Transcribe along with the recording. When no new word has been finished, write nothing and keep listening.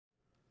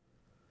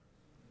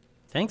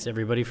Thanks,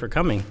 everybody, for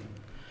coming.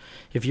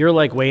 If you're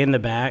like way in the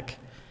back,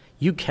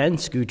 you can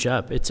scooch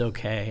up. It's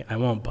okay. I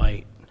won't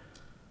bite.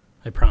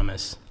 I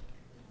promise.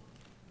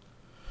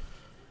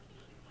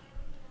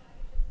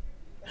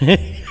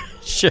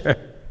 Sure.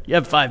 You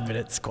have 5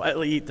 minutes.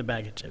 Quietly eat the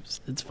bag of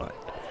chips. It's fine.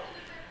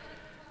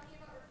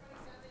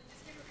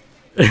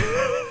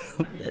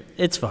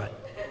 It's fine.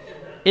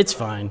 It's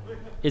fine.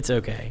 It's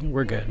okay.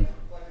 We're good.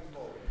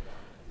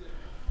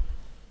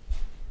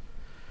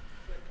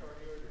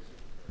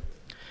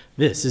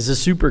 This is a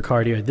super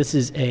cardio. This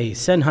is a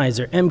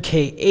Sennheiser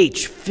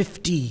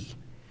MKH50.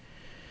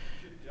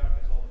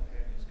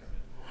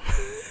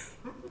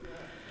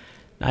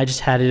 I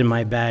just had it in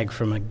my bag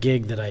from a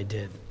gig that I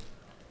did.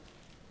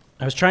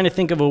 I was trying to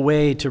think of a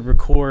way to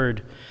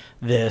record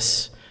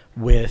this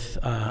with,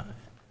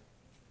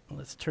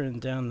 let's turn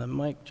down the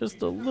mic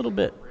just a little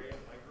bit.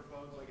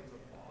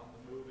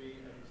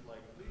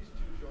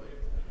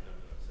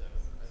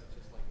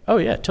 Oh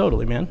yeah,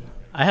 totally, man.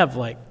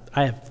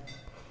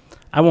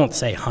 I won't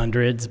say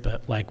hundreds,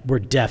 but like we're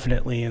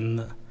definitely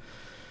in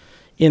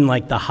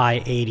like the high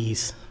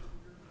 80s.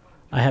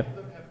 I have.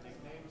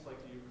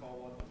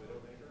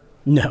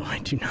 No, I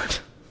do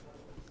not.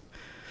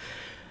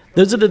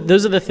 Those are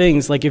the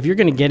things, like if you're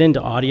going to get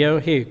into audio,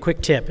 hey,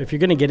 quick tip, if you're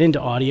going to get into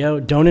audio,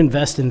 don't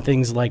invest in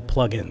things like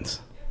plugins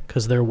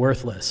because they're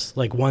worthless.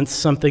 Like once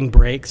something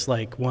breaks,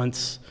 like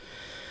once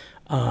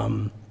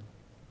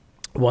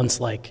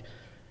like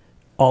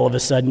all of a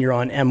sudden you're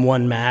on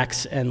M1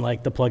 Max and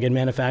like the plugin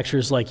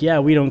manufacturer's like, yeah,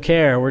 we don't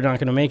care, we're not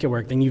going to make it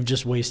work, then you've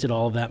just wasted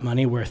all of that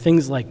money. Where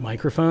things like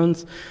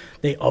microphones,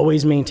 they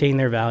always maintain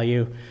their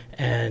value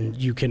and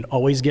you can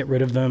always get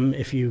rid of them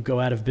if you go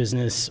out of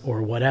business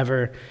or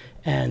whatever.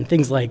 And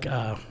things like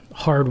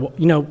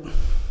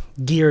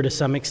gear to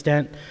some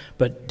extent,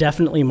 but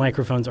definitely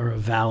microphones are a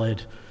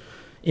valid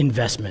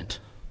investment.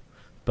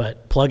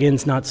 But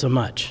plugins, not so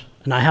much.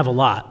 And I have a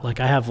lot.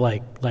 Like I have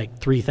like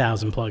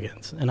 3,000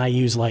 plugins, and I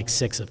use like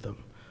 6 of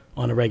them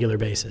on a regular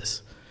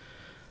basis.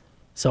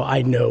 So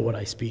I know what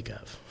I speak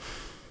of.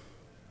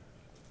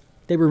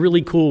 They were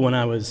really cool when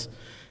I was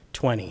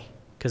 20,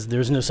 because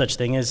there's no such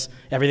thing as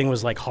everything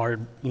was like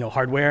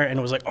hardware, and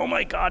it was like, oh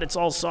my God, it's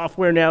all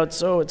software now.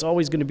 It's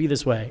always going to be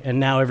this way. And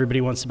now everybody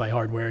wants to buy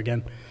hardware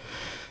again.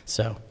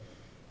 So.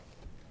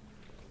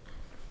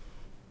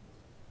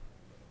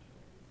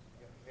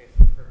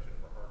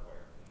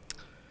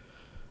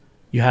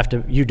 You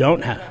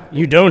don't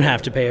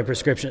have to pay a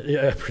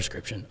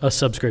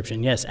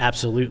subscription. Yes,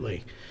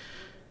 absolutely.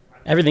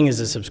 Everything is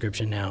a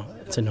subscription now.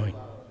 It's annoying.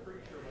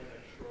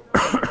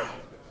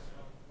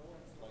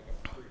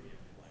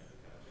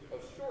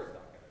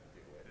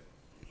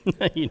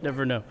 You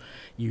never know.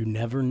 You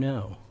never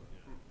know.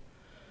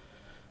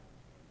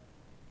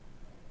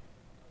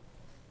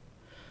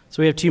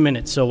 So we have 2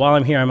 minutes. So while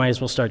I'm here, I might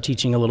as well start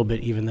teaching a little bit,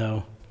 even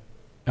though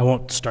I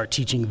won't start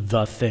teaching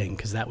the thing,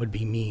 because that would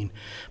be mean.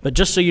 But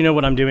just so you know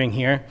what I'm doing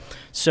here.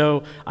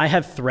 So I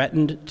have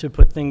threatened to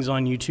put things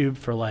on YouTube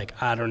for like,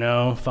 I don't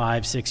know,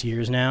 5, 6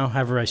 years now,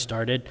 however I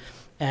started.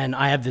 And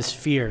I have this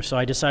fear. So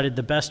I decided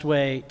the best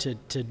way to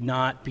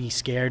not be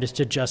scared is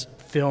to just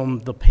film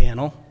the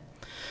panel.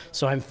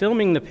 So I'm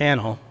filming the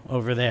panel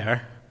over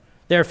there.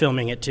 They're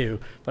filming it too,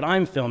 but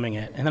I'm filming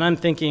it. And then I'm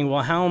thinking,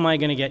 well, how am I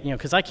going to get,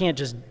 because I can't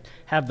just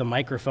have the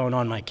microphone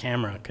on my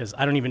camera, because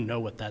I don't even know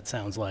what that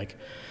sounds like.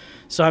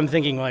 So I'm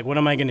thinking, like, what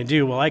am I going to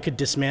do? Well, I could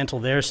dismantle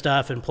their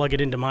stuff and plug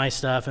it into my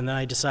stuff. And then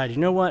I decided,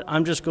 you know what?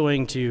 I'm just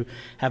going to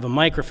have a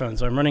microphone.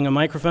 So I'm running a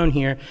microphone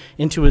here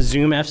into a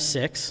Zoom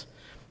F6.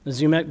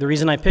 The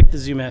reason I picked the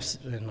Zoom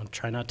F6, and I'll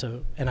try not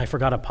to, and I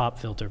forgot a pop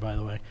filter, by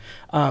the way.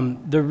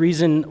 The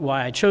reason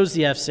why I chose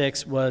the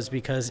F6 was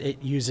because it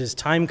uses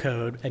time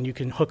code, and you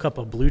can hook up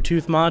a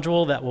Bluetooth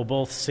module that will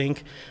both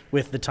sync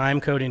with the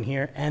time code in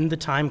here and the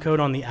time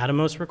code on the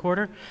Atomos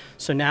recorder.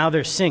 So now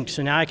they're synced.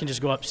 So now I can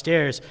just go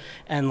upstairs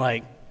and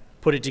like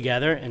put it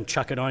together and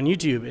chuck it on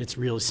YouTube. It's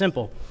really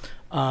simple.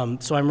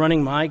 So I'm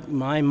running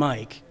my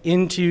mic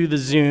into the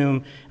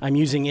Zoom. I'm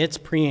using its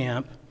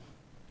preamp.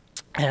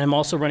 And I'm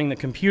also running the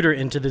computer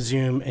into the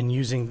Zoom and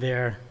using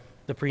the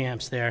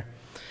preamps there.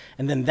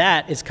 And then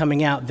that is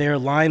coming out their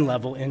line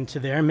level into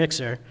their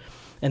mixer.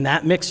 And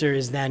that mixer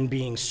is then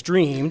being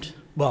streamed,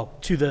 well,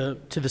 to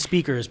the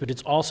speakers, but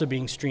it's also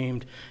being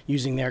streamed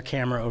using their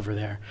camera over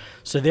there.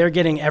 So they're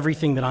getting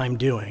everything that I'm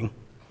doing,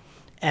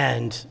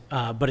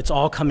 but it's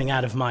all coming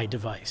out of my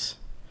device.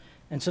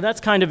 And so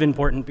that's kind of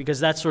important,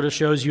 because that sort of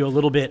shows you a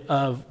little bit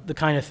of the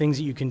kind of things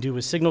that you can do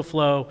with signal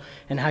flow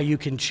and how you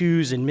can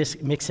choose and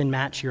mix and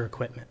match your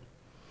equipment.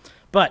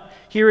 But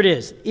here it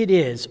is. It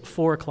is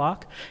 4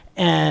 o'clock,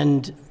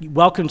 and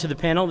welcome to the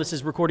panel. This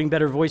is Recording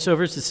Better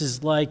Voiceovers. This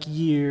is like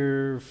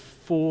year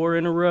 4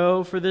 in a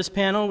row for this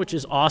panel, which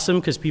is awesome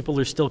because people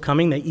are still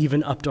coming. They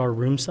even upped our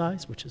room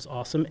size, which is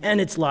awesome, and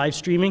it's live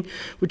streaming,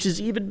 which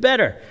is even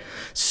better.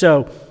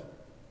 So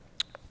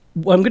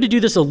well, I'm going to do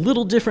this a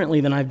little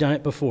differently than I've done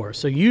it before.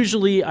 So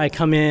usually I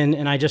come in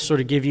and I just sort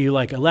of give you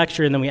like a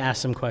lecture and then we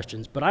ask some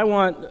questions. But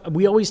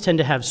we always tend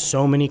to have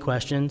so many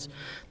questions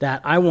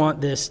that I want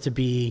this to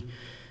be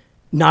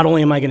not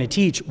only am I going to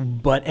teach,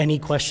 but any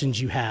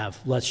questions you have,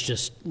 let's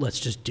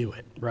just do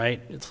it,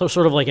 right? It's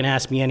sort of like an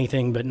ask me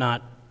anything,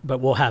 but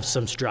we'll have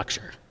some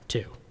structure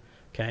too,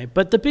 okay?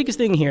 But the biggest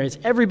thing here is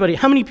everybody,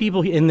 how many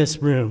people in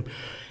this room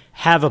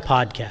have a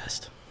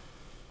podcast?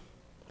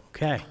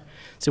 Okay,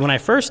 so when I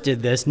first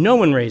did this, no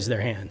one raised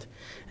their hand,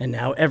 and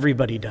now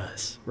everybody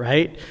does,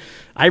 right?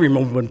 I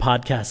remember when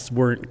podcasts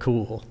weren't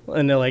cool,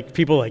 and they're like,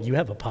 people are like, you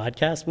have a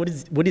podcast?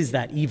 What is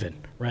that even,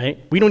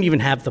 right? We don't even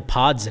have the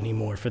pods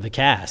anymore for the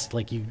cast.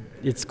 Like,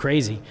 it's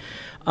crazy.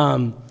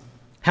 How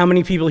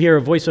many people here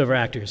are voiceover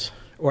actors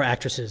or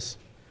actresses?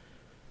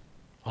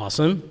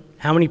 Awesome.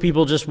 How many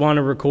people just want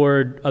to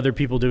record other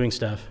people doing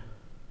stuff?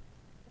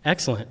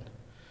 Excellent.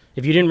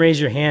 If you didn't raise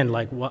your hand,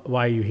 like,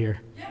 why are you here?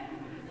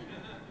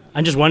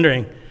 I'm just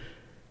wondering.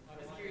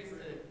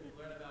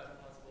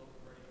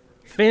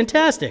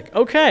 Fantastic.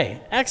 Okay,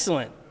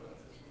 excellent.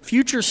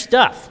 Future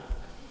stuff.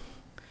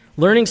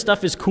 Learning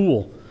stuff is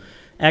cool.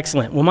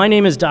 Excellent. Well, my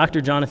name is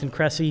Dr. Jonathan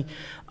Cresci.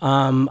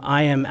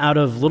 I am out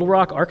of Little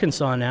Rock,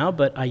 Arkansas now,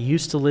 but I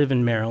used to live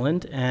in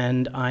Maryland,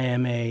 and I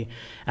am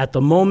at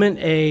the moment,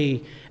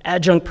 a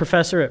adjunct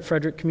professor at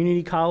Frederick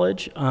Community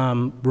College,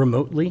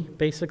 remotely,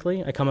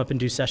 basically. I come up and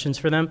do sessions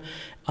for them.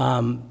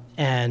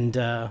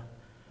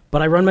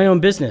 But I run my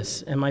own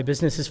business, and my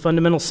business is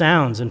Fundamental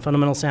Sounds, and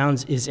Fundamental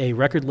Sounds is a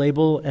record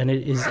label, and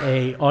it is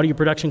a audio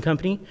production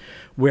company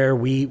where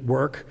we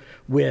work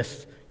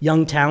with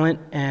young talent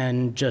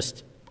and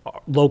just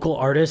local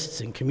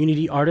artists and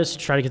community artists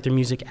to try to get their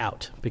music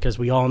out, because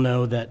we all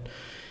know that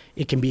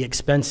it can be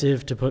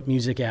expensive to put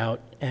music out,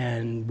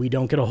 and we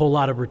don't get a whole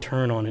lot of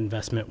return on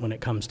investment when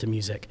it comes to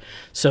music.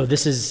 So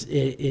this is,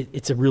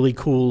 it's a really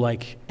cool,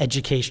 like,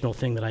 educational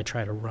thing that I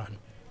try to run.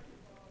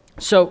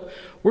 So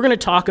we're going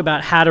to talk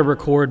about how to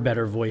record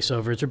better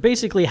voiceovers, or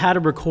basically how to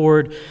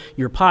record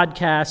your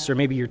podcasts or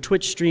maybe your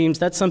Twitch streams.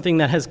 That's something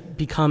that has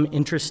become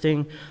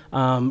interesting.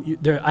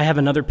 I have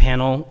another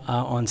panel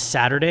on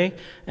Saturday,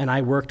 and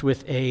I worked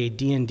with a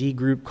D&D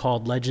group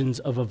called Legends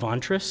of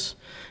Avantris,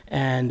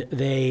 and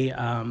they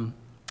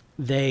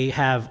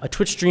have a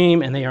Twitch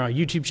stream, and they are a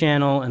YouTube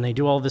channel, and they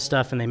do all this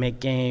stuff, and they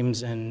make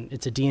games, and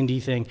it's a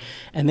D&D thing.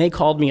 And they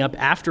called me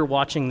up after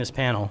watching this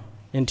panel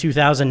in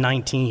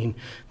 2019.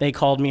 They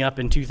called me up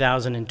in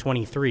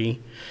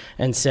 2023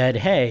 and said,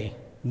 hey,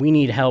 we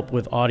need help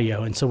with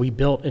audio. And so we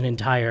built an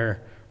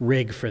entire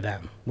rig for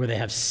them where they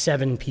have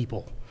 7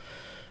 people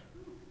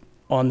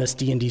on this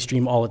D&D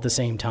stream all at the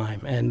same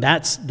time. And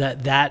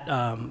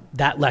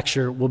that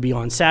lecture will be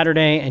on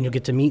Saturday, and you'll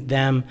get to meet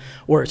them,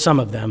 or some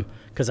of them,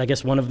 because I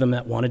guess one of them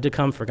that wanted to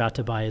come forgot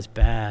to buy his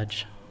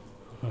badge.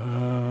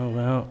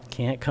 Well,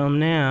 can't come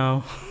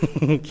now.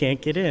 Can't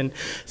get in.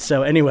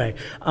 So anyway,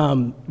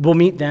 we'll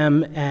meet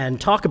them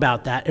and talk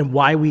about that and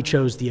why we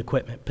chose the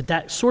equipment. But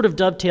that sort of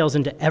dovetails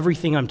into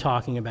everything I'm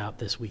talking about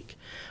this week.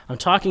 I'm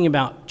talking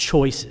about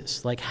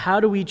choices, like how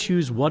do we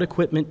choose what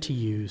equipment to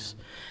use?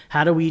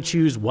 How do we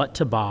choose what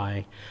to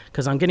buy?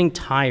 Because I'm getting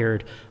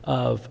tired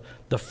of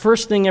the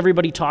first thing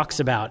everybody talks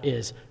about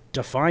is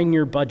define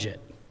your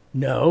budget.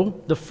 No,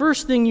 the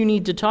first thing you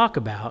need to talk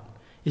about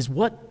is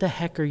what the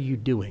heck are you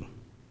doing?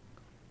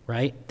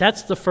 Right?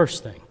 That's the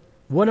first thing.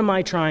 What am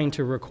I trying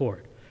to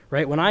record?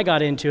 Right? When I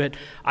got into it,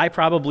 I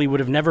probably would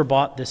have never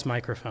bought this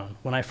microphone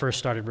when I first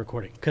started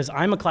recording, because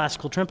I'm a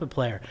classical trumpet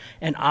player,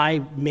 and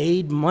I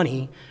made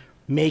money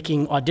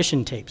making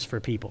audition tapes for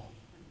people.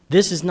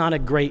 This is not a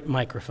great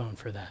microphone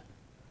for that.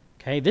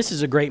 Okay? This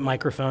is a great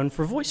microphone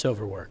for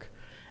voiceover work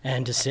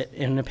and to sit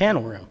in a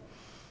panel room.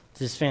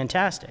 This is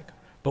fantastic.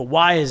 But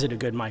why is it a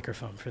good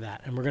microphone for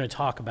that? And we're going to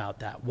talk about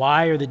that.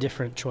 Why are the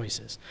different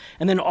choices?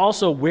 And then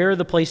also, where are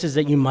the places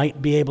that you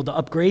might be able to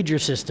upgrade your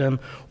system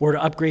or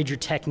to upgrade your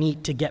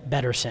technique to get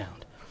better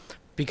sound?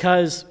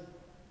 Because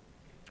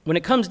when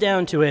it comes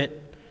down to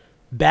it,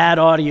 bad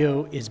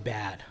audio is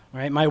bad.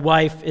 Right? My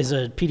wife is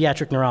a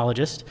pediatric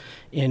neurologist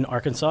in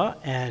Arkansas,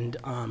 and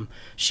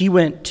she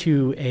went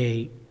to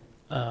a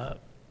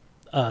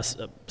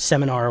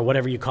seminar, or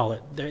whatever you call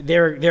it,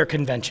 their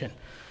convention.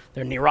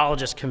 Their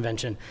neurologist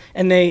convention,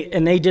 and they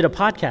did a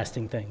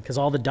podcasting thing, because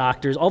all the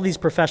doctors, all these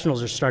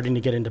professionals are starting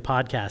to get into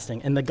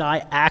podcasting, and the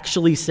guy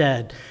actually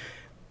said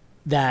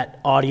that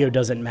audio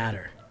doesn't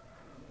matter.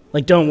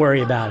 Like, don't worry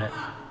about it.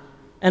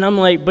 And I'm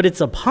like, but it's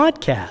a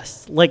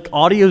podcast. Like,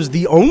 audio's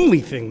the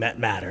only thing that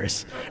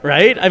matters,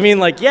 right? I mean,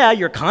 like, yeah,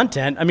 your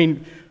content, I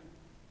mean,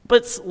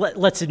 but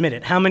let's admit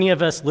it. How many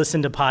of us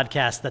listen to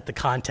podcasts that the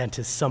content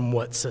is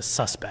somewhat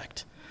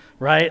suspect?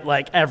 Right?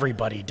 Like,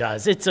 everybody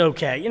does. It's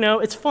okay. You know,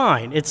 it's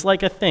fine. It's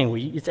like a thing.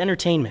 It's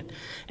entertainment.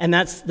 And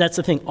that's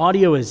the thing.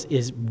 Audio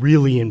is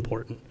really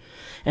important.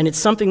 And it's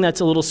something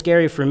that's a little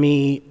scary for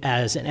me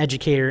as an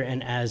educator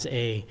and as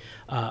a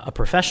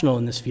professional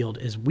in this field,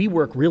 is we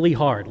work really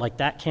hard. Like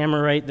that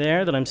camera right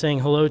there that I'm saying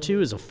hello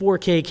to is a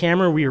 4K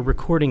camera. We are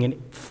recording in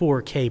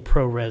 4K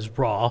ProRes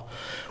RAW,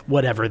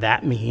 whatever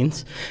that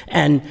means.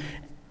 And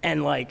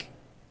like,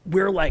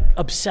 we're like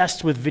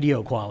obsessed with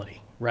video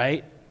quality,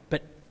 right?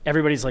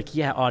 Everybody's like,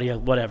 yeah, audio,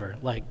 whatever,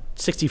 like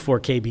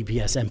 64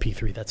 kbps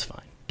MP3, that's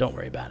fine. Don't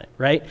worry about it,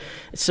 right?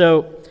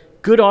 So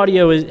good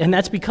audio is, and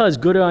that's because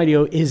good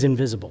audio is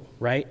invisible,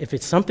 right? If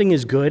it's something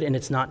is good and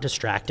it's not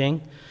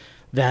distracting,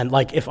 then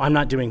like if I'm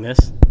not doing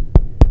this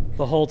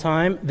the whole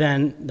time,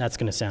 then that's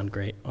gonna sound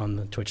great on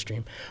the Twitch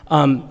stream.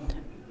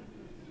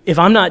 If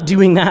I'm not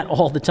doing that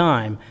all the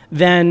time,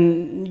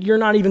 then you're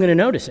not even gonna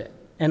notice it.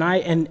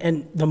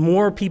 And the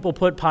more people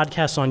put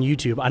podcasts on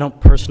YouTube, I don't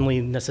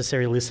personally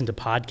necessarily listen to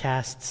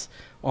podcasts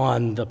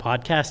on the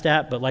podcast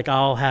app, but like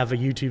I'll have a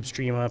YouTube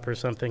stream up or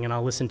something and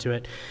I'll listen to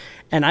it.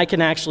 And I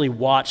can actually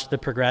watch the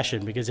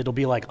progression because it'll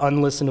be like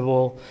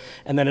unlistenable,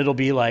 and then it'll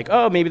be like,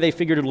 oh, maybe they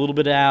figured it a little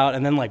bit out,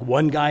 and then like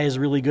one guy is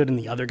really good and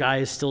the other guy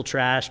is still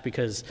trash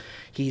because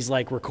he's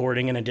like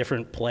recording in a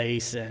different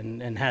place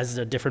and has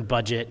a different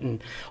budget,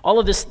 and all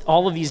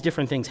of these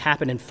different things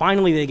happen, and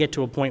finally they get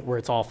to a point where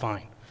it's all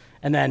fine.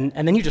 And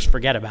then you just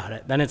forget about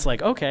it. Then it's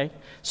like, okay.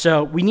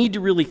 So we need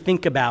to really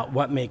think about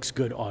what makes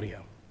good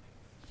audio.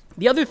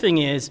 The other thing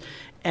is,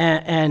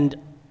 and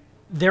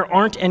there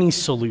aren't any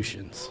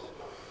solutions.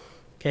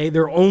 Okay,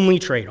 there are only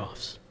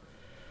trade-offs.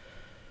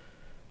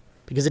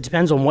 Because it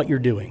depends on what you're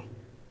doing.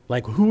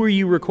 Like, who are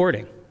you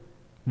recording?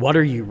 What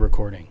are you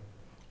recording?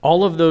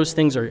 All of those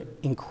things are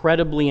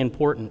incredibly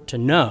important to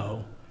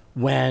know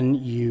when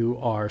you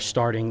are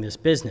starting this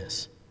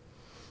business.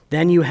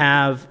 Then you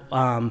have,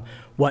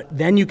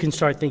 then you can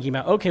start thinking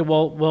about, okay,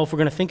 well, if we're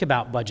gonna think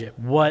about budget,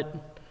 what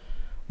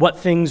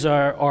things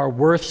are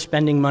worth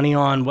spending money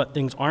on, what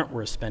things aren't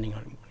worth spending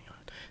money on.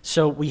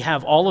 So we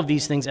have all of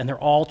these things, and they're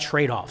all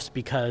trade-offs,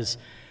 because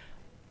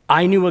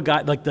I knew a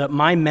guy, like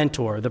my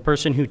mentor, the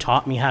person who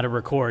taught me how to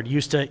record,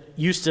 used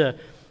to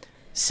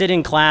sit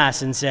in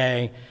class and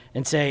say,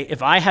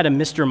 if I had a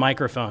Mr.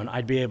 Microphone,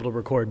 I'd be able to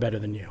record better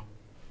than you.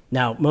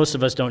 Now, most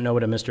of us don't know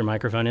what a Mr.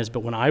 Microphone is, but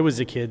when I was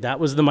a kid, that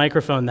was the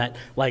microphone that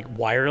like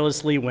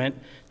wirelessly went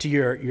to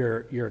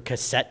your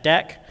cassette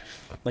deck,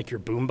 like your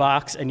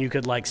boombox, and you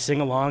could like sing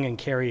along and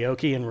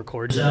karaoke and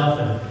record yourself,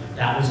 and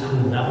that was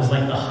cool. That was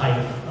like the height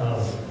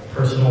of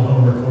personal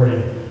home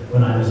recording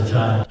when I was a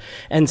child.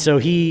 And so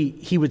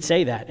he would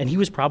say that, and he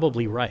was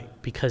probably right,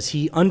 because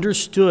he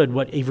understood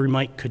what Avery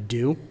mic could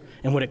do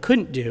and what it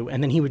couldn't do,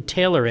 and then he would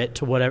tailor it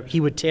to whatever, he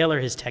would tailor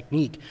his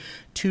technique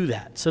to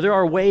that. So there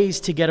are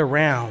ways to get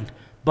around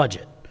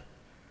budget,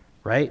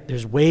 right?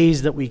 There's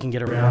ways that we can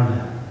get around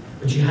that,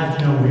 but you have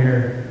to know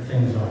where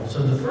things are.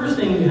 So the first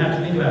thing you have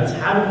to think about is,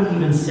 how do we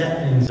even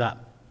set things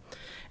up?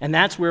 And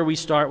that's where we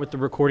start with the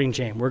recording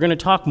chain. We're gonna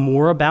talk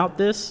more about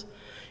this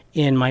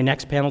in my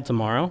next panel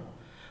tomorrow,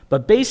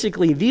 but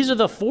basically these are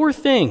the 4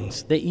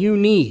 things that you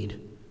need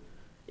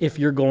if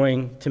you're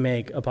going to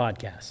make a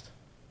podcast,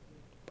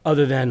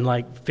 other than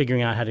like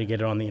figuring out how to get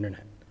it on the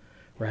internet,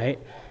 right?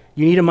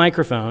 You need a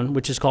microphone,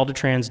 which is called a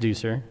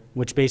transducer,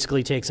 which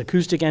basically takes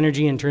acoustic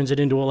energy and turns it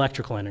into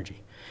electrical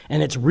energy.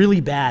 And it's really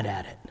bad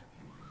at it.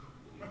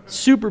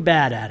 Super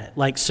bad at it.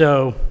 Like,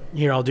 so,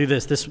 here, I'll do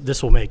this.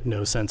 This will make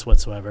no sense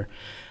whatsoever.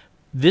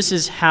 This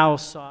is how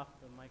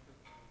soft the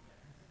microphone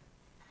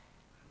is.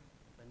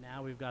 But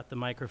now we've got the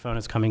microphone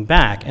is coming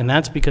back, and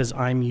that's because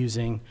I'm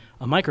using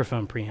a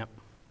microphone preamp.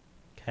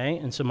 Okay,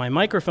 and so my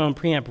microphone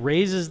preamp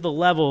raises the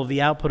level of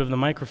the output of the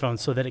microphone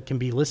so that it can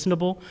be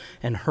listenable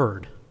and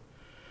heard.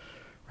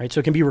 Right, so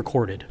it can be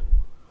recorded.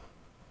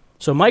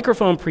 So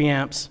microphone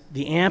preamps,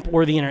 the amp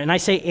or the and I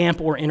say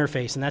amp or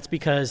interface, and that's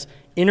because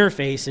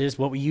interfaces,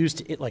 what we use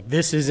to, like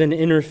this is an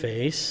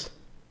interface,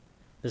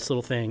 this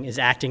little thing is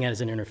acting as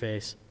an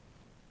interface.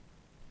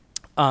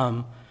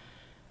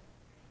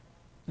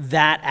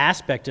 That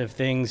aspect of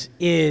things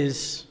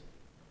it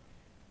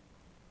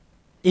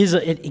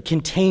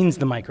contains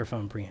the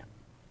microphone preamp,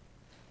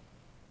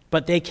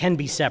 but they can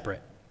be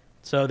separate.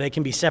 So they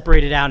can be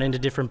separated out into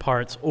different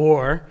parts,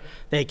 or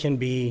they can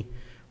be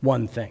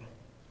one thing.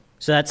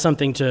 So that's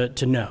something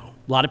to know.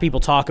 A lot of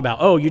people talk about,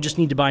 oh, you just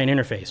need to buy an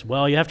interface.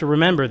 Well, you have to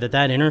remember that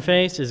that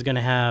interface is going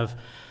to have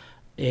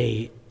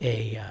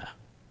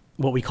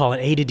what we call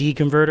an A to D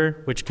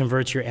converter, which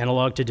converts your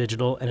analog to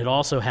digital, and it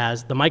also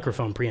has the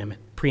microphone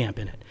preamp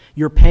in it.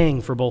 You're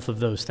paying for both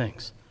of those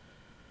things.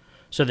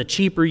 So the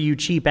cheaper you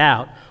cheap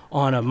out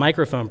on a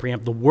microphone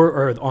preamp,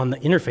 or on the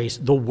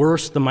interface, the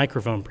worse the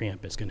microphone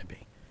preamp is going to be.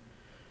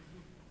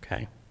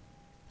 Okay,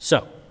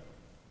 so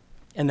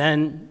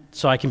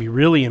I can be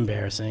really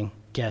embarrassing.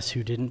 Guess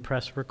who didn't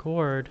press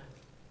record?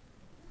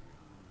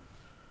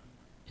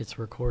 It's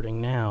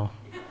recording now.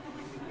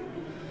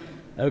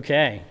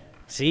 Okay,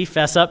 see,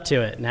 fess up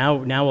to it. Now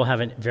we'll have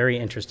a very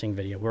interesting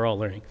video. We're all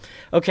learning.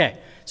 Okay,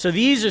 so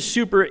these are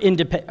super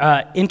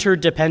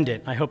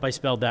interdependent. I hope I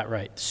spelled that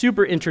right.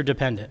 Super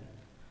interdependent.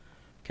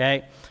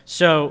 Okay,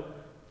 so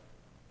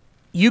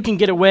you can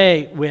get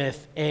away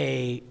with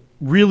a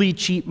really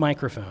cheap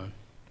microphone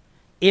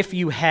if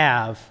you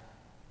have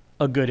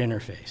a good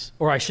interface,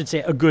 or I should say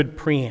a good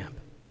preamp.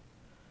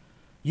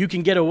 You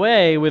can get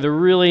away with a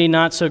really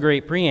not so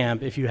great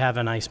preamp if you have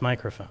a nice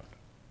microphone.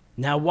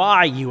 Now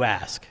why, you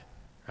ask,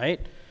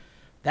 right?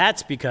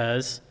 That's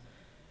because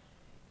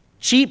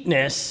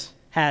cheapness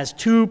has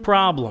 2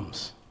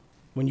 problems.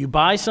 When you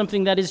buy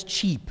something that is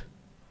cheap,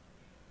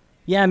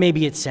 yeah,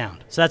 maybe it's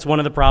sound. So that's one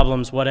of the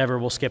problems, whatever,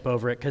 we'll skip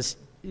over it, because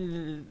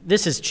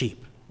this is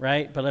cheap,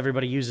 right? But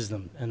everybody uses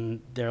them,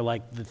 and they're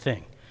like the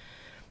thing.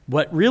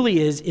 What really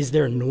is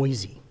they're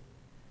noisy,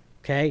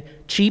 okay?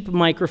 Cheap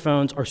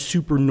microphones are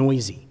super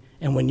noisy.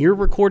 And when you're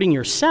recording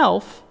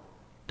yourself,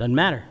 doesn't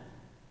matter.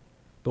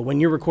 But when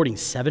you're recording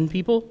 7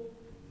 people,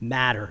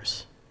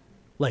 matters.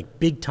 Like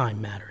big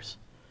time matters.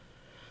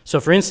 So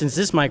for instance,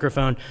 this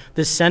microphone,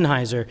 this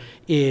Sennheiser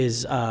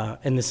is,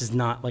 and this is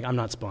not, like I'm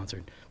not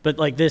sponsored, but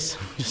like this,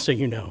 just so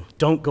you know,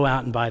 don't go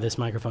out and buy this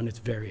microphone, it's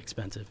very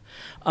expensive.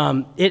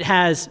 It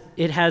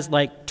has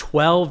like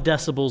 12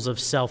 decibels of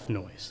self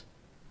noise.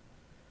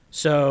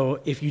 So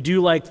if you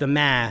do like the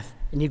math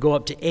and you go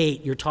up to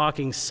 8, you're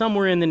talking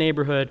somewhere in the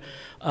neighborhood,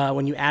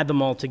 when you add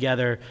them all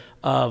together,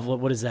 of,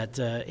 what is that,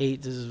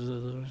 8,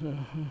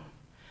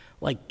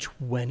 like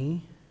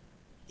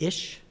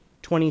 20-ish?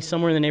 20,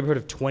 somewhere in the neighborhood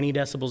of 20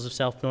 decibels of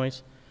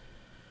self-noise.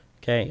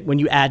 Okay, when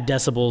you add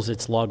decibels,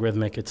 it's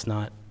logarithmic, it's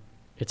not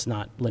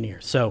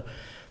linear. So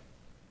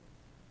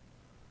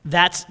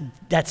that's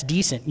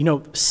decent. You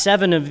know,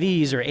 7 of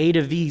these or 8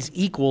 of these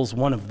equals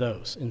 1 of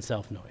those in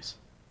self-noise.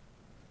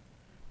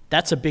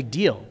 That's a big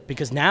deal,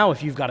 because now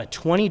if you've got a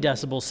 20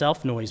 decibel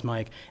self-noise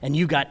mic and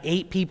you've got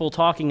 8 people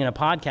talking in a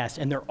podcast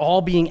and they're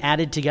all being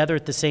added together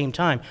at the same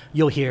time,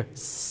 you'll hear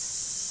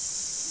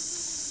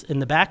in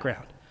the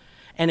background.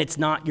 And it's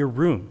not your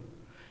room.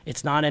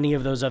 It's not any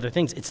of those other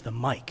things. It's the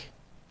mic.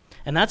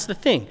 And that's the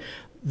thing.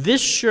 This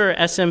Shure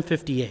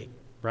SM58,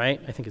 right?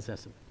 I think it's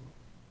SM58.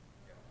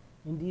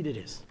 Indeed it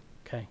is.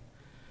 Okay.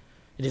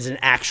 It is an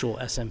actual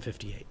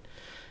SM58.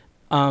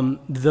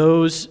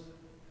 Those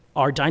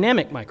are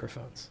dynamic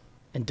microphones.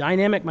 And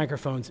dynamic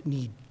microphones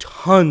need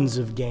tons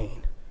of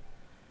gain.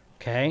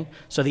 Okay?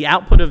 So the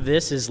output of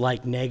this is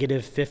like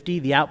 -50.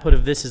 The output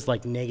of this is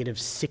like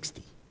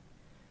 -60.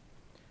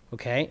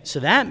 Okay, so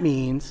that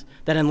means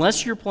that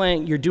unless you're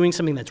doing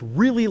something that's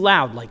really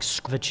loud, like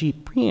the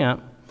cheap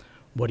preamp,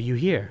 what do you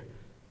hear?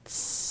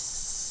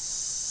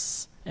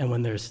 And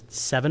when there's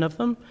 7 of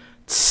them,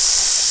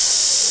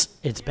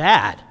 it's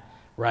bad,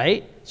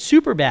 right?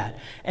 Super bad.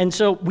 And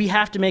so we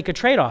have to make a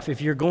trade-off.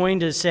 If you're going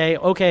to say,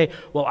 okay,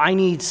 well, I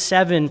need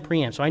 7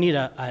 preamps, so I need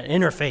an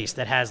interface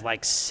that has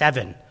like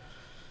 7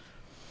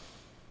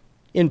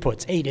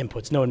 inputs, 8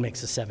 inputs. No one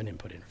makes a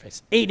 7-input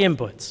interface. 8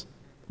 inputs.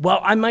 Well,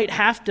 I might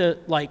have to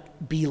like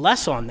be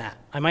less on that.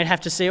 I might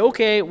have to say,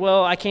 okay,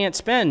 well, I can't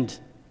spend,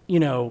 you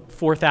know,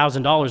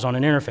 $4,000 on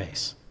an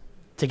interface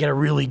to get a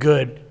really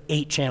good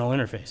 8-channel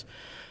interface.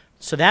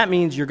 So that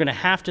means you're going to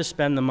have to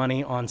spend the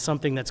money on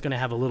something that's going to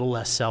have a little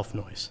less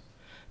self-noise.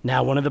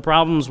 Now, one of the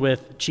problems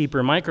with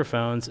cheaper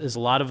microphones is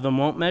a lot of them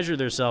won't measure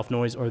their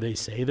self-noise, or they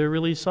say they're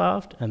really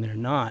soft, and they're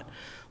not.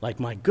 Like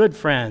my good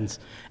friends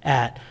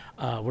at,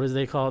 what is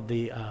they called?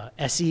 The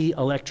SE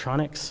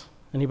Electronics.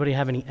 Anybody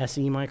have any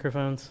SE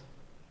microphones?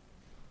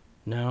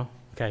 No?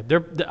 Okay.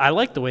 I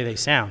like the way they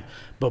sound,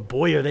 but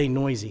boy, are they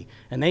noisy.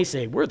 And they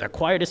say, we're the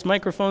quietest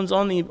microphones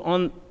on the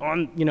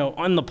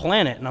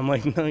planet. And I'm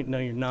like, no,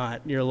 you're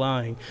not. You're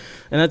lying.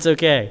 And that's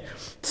okay.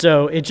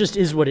 So it just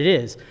is what it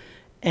is.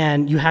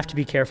 And you have to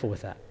be careful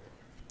with that.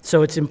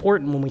 So it's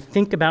important when we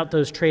think about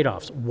those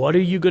trade-offs. What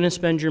are you going to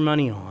spend your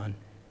money on,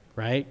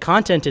 right?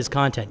 Content is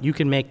content. You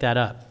can make that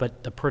up.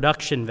 But the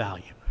production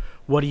value,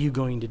 what are you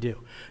going to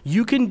do?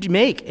 You can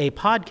make a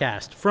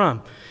podcast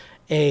from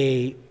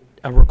a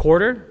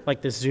recorder,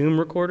 like this Zoom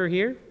recorder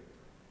here,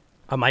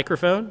 a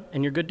microphone,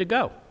 and you're good to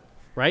go,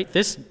 right?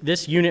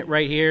 This unit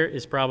right here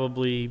is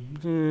probably,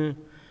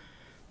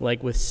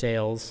 like with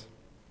sales,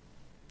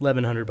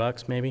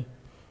 $1,100 maybe.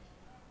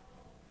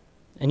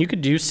 And you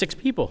could do 6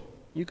 people.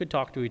 You could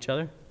talk to each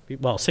other.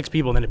 Well, 6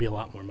 people, then it'd be a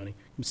lot more money.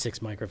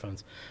 6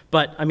 microphones.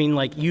 But, I mean,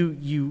 like,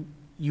 you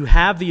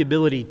have the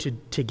ability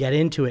to get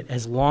into it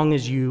as long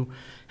as you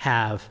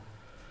have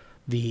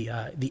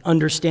the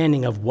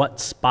understanding of what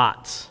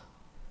spots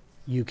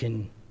you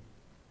can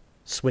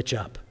switch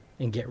up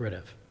and get rid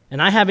of.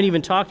 And I haven't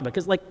even talked about,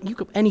 because like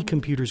any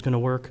computer's going to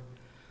work.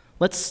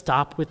 Let's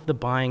stop with the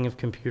buying of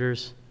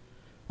computers.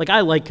 Like,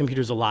 I like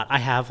computers a lot. I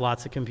have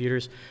lots of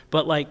computers.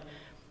 But like,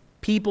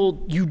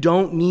 people, you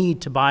don't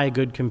need to buy a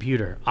good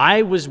computer.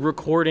 I was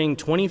recording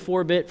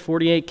 24-bit,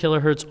 48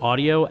 kilohertz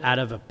audio out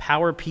of a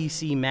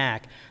PowerPC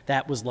Mac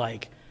that was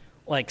like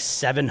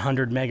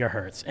 700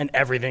 megahertz, and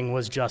everything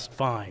was just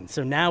fine.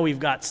 So now we've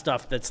got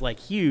stuff that's like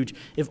huge.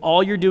 If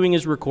all you're doing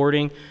is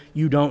recording,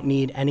 you don't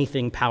need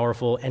anything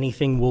powerful.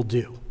 Anything will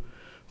do.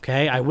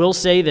 Okay, I will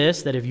say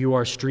this, that if you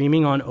are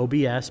streaming on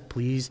OBS,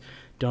 please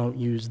don't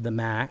use the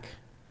Mac.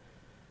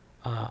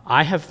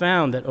 I have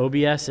found that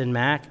OBS in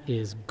Mac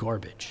is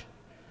garbage.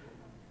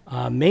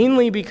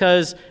 Mainly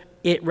because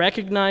it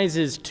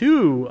recognizes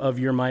 2 of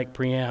your mic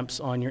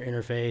preamps on your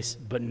interface,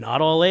 but not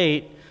all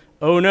 8.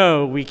 Oh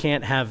no, we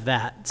can't have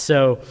that.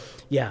 So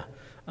yeah,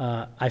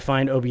 I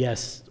find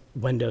OBS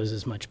Windows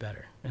is much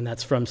better. And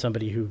that's from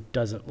somebody who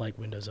doesn't like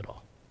Windows at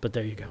all. But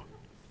there you go.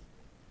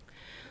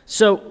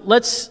 So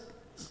let's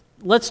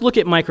let's look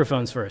at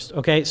microphones first,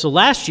 okay? So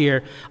last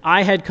year,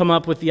 I had come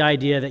up with the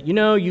idea that, you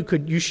know,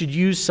 you should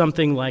use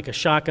something like a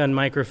shotgun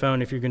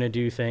microphone if you're going to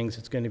do things.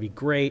 It's going to be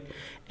great,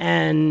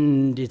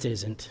 and it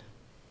isn't.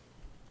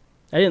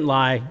 I didn't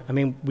lie. I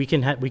mean, we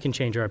can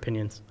change our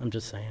opinions. I'm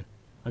just saying.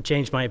 I've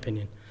changed my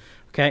opinion,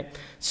 okay?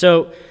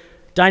 So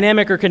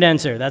dynamic or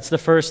condenser, that's the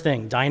first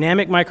thing.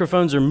 Dynamic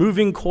microphones are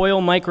moving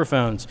coil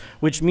microphones,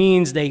 which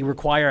means they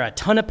require a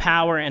ton of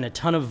power and a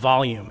ton of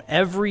volume.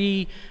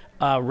 Every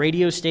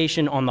radio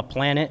station on the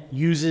planet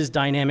uses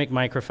dynamic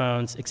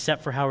microphones,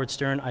 except for Howard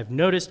Stern. I've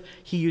noticed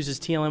he uses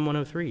TLM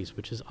 103s,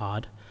 which is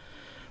odd.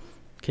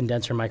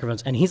 Condenser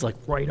microphones, and he's like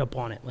right up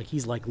on it. Like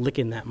he's like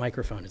licking that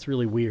microphone. It's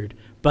really weird.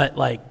 But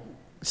like,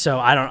 so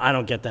I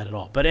don't get that at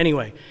all. But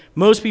anyway,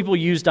 most people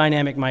use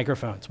dynamic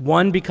microphones.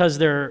 One, because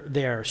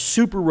they're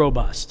super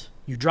robust.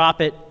 You drop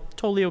it,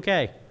 totally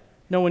okay.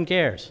 No one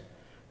cares,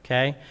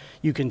 okay?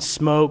 You can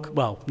smoke,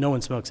 well, no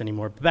one smokes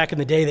anymore. But back in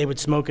the day, they would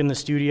smoke in the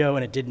studio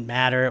and it didn't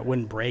matter. It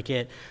wouldn't break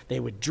it. They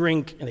would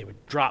drink and they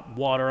would drop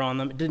water on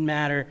them. It didn't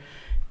matter.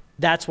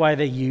 That's why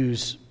they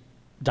use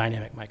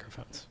dynamic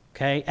microphones,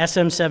 okay?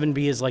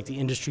 SM7B is like the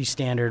industry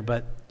standard,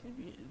 but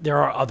there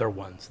are other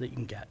ones that you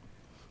can get.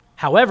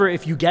 However,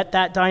 if you get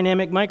that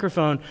dynamic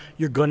microphone,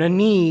 you're going to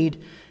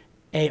need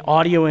an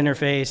audio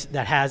interface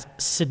that has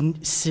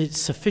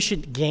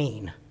sufficient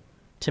gain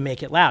to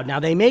make it loud.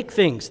 Now, they make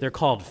things. They're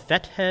called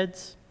FET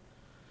heads.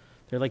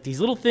 They're like these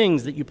little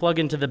things that you plug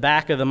into the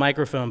back of the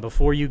microphone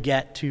before you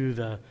get to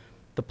the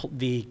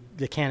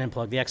Canon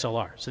plug, the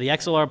XLR. So the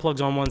XLR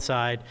plugs on one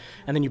side,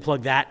 and then you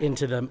plug that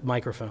into the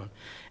microphone.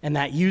 And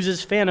that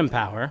uses phantom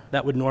power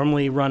that would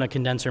normally run a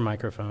condenser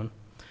microphone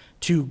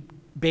to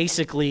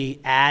basically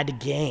add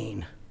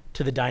gain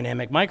to the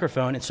dynamic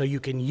microphone, and so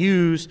you can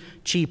use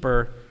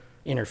cheaper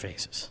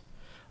interfaces.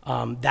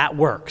 That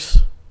works,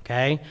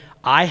 okay?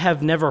 I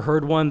have never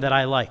heard one that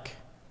I like.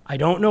 I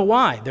don't know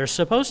why. They're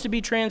supposed to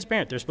be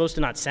transparent. They're supposed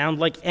to not sound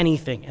like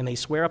anything, and they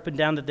swear up and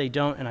down that they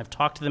don't, and I've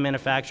talked to the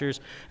manufacturers,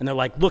 and they're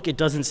like, look, it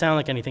doesn't sound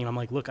like anything. And I'm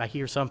like, look, I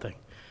hear something,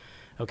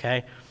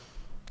 okay?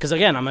 Because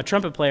again, I'm a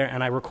trumpet player,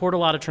 and I record a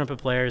lot of trumpet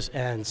players,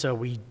 and so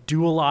we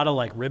do a lot of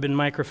like ribbon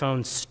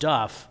microphone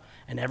stuff.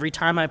 And every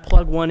time I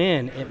plug one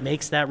in, it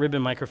makes that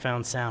ribbon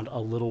microphone sound a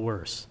little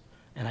worse.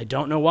 And I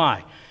don't know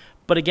why.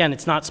 But again,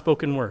 it's not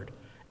spoken word.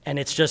 And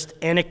it's just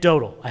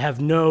anecdotal. I have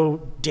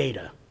no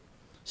data.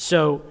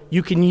 So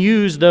you can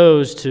use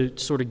those to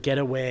sort of get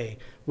away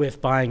with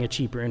buying a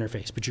cheaper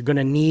interface. But you're going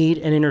to need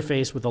an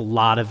interface with a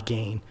lot of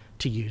gain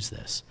to use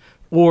this.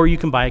 Or you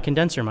can buy a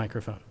condenser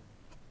microphone,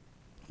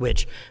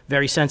 which,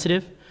 very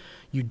sensitive.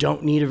 You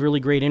don't need a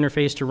really great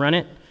interface to run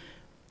it.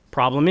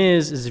 Problem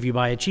is if you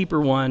buy a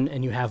cheaper one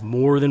and you have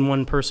more than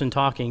one person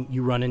talking,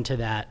 you run into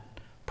that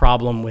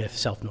problem with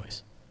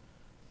self-noise,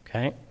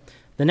 okay?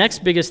 The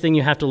next biggest thing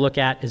you have to look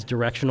at is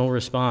directional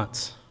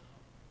response,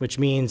 which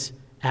means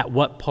at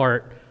what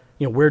part,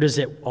 you know, where does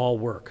it all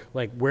work?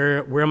 Like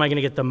where am I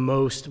gonna get the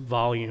most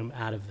volume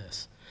out of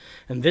this?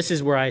 And this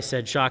is where I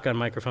said shotgun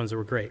microphones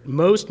were great.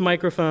 Most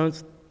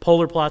microphones,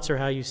 polar plots are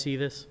how you see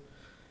this.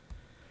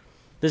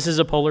 This is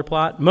a polar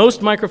plot.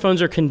 Most microphones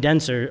are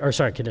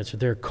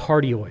they're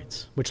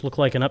cardioids, which look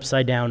like an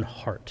upside down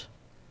heart,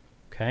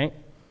 okay?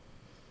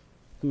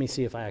 Let me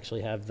see if I actually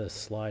have the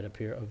slide up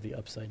here of the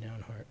upside down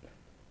heart.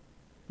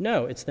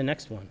 No, it's the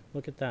next one.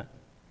 Look at that.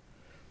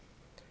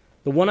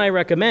 The one I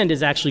recommend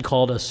is actually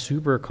called a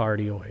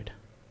supercardioid.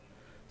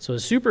 So a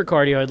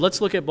supercardioid,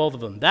 let's look at both of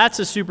them. That's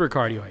a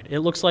supercardioid. It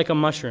looks like a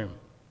mushroom,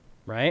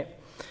 right?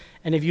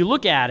 And if you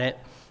look at it,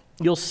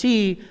 you'll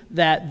see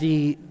that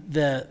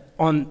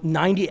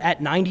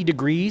at 90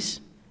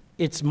 degrees,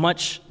 it's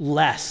much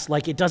less,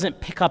 like it doesn't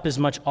pick up as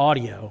much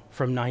audio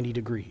from 90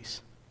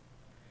 degrees.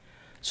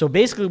 So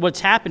basically what's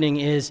happening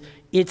is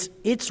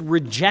it's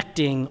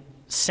rejecting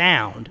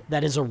sound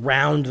that is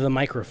around the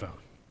microphone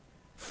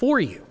for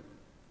you.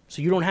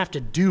 So you don't have to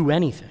do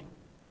anything.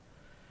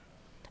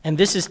 And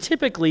this is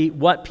typically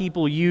what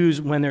people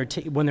use when they're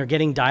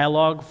getting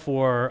dialogue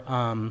for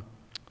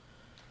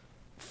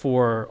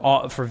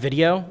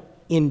video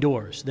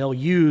indoors. They'll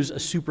use a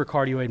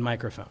supercardioid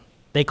microphone.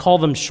 They call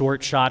them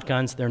short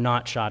shotguns. They're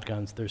not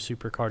shotguns. They're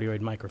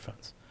supercardioid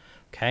microphones,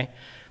 okay?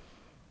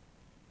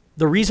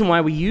 The reason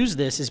why we use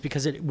this is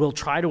because it will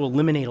try to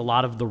eliminate a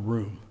lot of the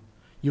room.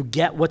 You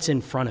get what's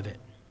in front of it.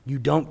 You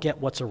don't get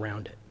what's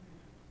around it,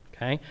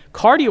 okay?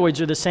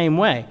 Cardioids are the same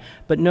way,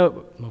 but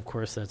no, of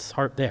course, that's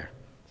heart there.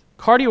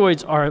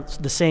 Cardioids are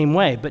the same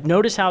way, but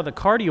notice how the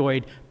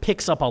cardioid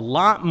picks up a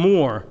lot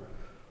more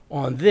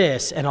on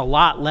this and a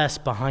lot less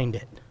behind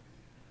it.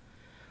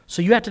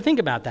 So you have to think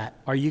about that.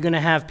 Are you going to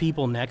have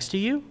people next to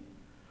you?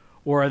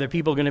 Or are there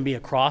people going to be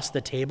across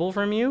the table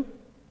from you?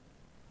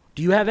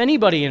 Do you have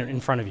anybody in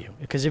front of you?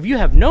 Because if you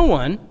have no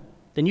one,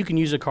 then you can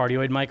use a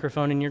cardioid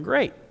microphone and you're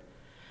great.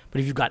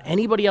 But if you've got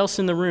anybody else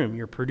in the room,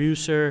 your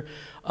producer,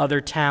 other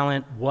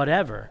talent,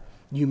 whatever,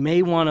 you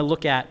may want to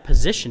look at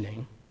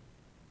positioning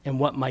and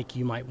what mic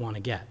you might want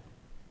to get.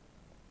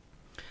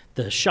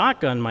 The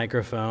shotgun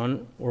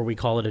microphone, or we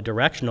call it a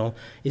directional,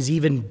 is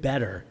even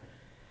better.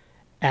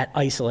 at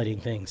isolating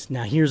things.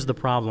 Now here's the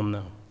problem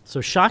though.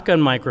 So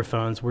shotgun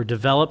microphones were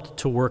developed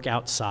to work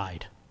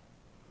outside.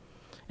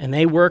 And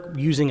they work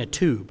using a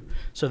tube.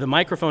 So the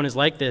microphone is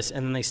like this,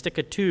 and then they stick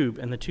a tube,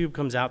 and the tube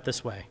comes out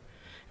this way.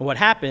 And what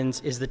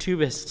happens is the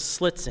tube has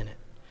slits in it.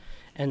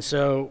 And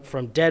so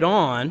from dead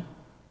on,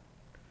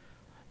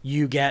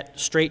 you get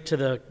straight to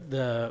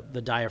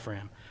the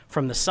diaphragm.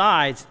 From the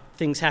sides,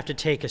 things have to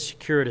take a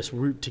circuitous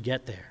route to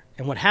get there.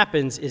 And what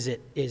happens is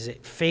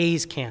it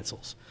phase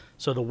cancels.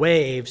 So the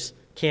waves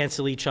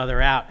cancel each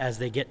other out as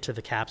they get to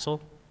the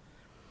capsule.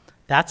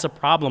 That's a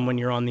problem when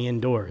you're on the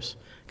indoors,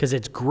 because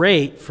it's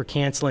great for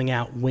canceling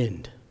out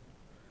wind.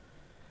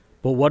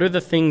 But what are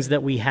the things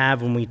that we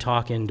have when we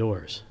talk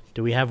indoors?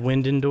 Do we have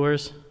wind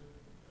indoors?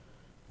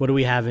 What do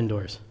we have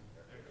indoors?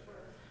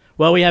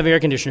 Well, we have air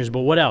conditioners, but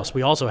what else?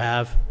 We also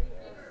have,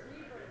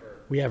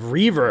 we have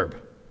reverb,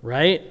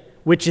 right?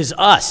 Which is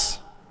us,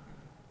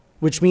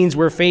 which means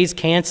we're phase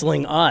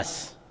canceling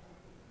us,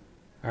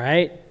 all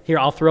right? Here,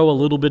 I'll throw a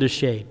little bit of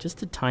shade,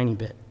 just a tiny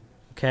bit,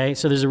 okay?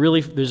 So there's a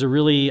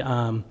really,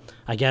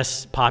 I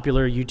guess,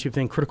 popular YouTube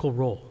thing, Critical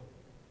Role.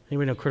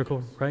 Anybody know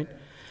Critical, right?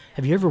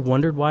 Have you ever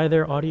wondered why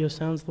their audio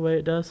sounds the way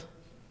it does?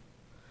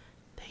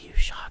 They use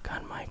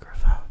shotgun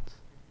microphones.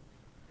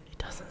 It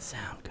doesn't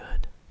sound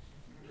good.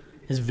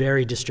 It's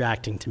very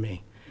distracting to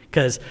me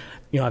because,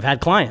 you know, I've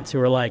had clients who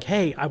are like,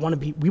 hey,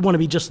 we want to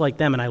be just like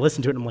them, and I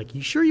listen to it and I'm like,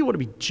 you sure you want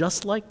to be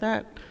just like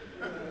that?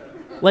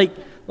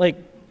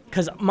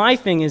 Because my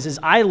thing is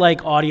I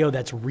like audio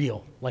that's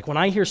real. Like when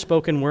I hear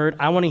spoken word,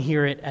 I want to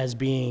hear it as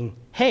being,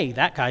 hey,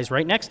 that guy's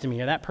right next to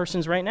me or that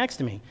person's right next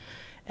to me.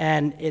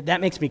 And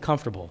that makes me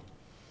comfortable.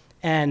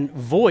 And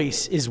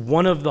voice is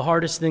one of the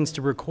hardest things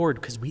to record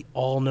because we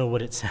all know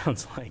what it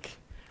sounds like,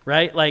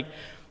 right? Like,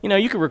 you know,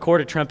 you could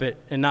record a trumpet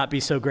and not be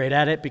so great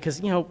at it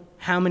because, you know,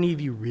 how many of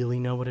you really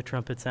know what a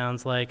trumpet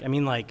sounds like? I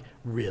mean, like,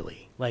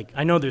 really. Like,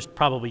 I know there's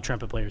probably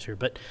trumpet players here,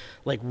 but,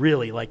 like,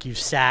 really, like, you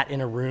sat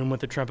in a room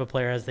with a trumpet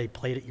player as they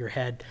played at your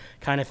head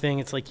kind of thing.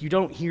 It's like you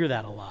don't hear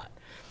that a lot.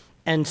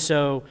 And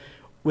so,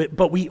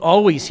 but we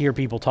always hear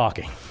people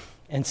talking.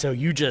 And so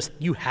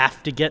you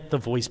have to get the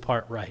voice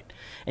part right.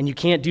 And you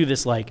can't do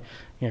this like,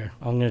 here,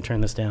 I'm going to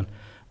turn this down.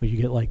 But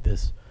you get like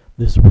this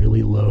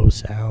really low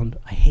sound.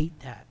 I hate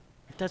that.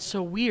 That's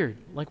so weird.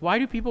 Like, why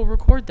do people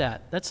record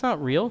that? That's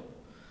not real.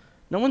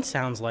 No one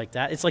sounds like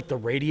that. It's like the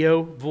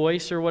radio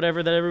voice or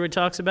whatever that everybody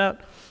talks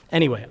about.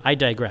 Anyway, I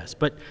digress.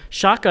 But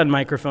shotgun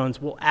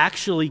microphones will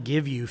actually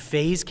give you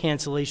phase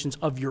cancellations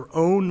of your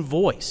own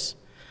voice,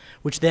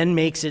 which then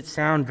makes it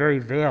sound very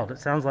veiled. It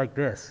sounds like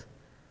this.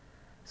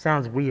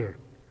 Sounds weird.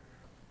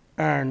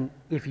 And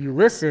if you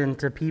listen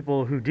to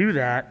people who do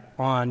that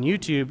on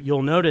YouTube,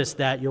 you'll notice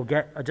that you'll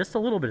get just a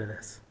little bit of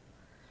this.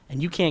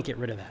 And you can't get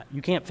rid of that.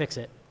 You can't fix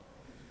it.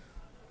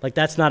 Like,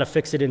 that's not a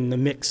fix it in the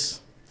mix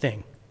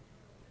thing.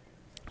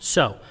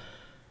 So,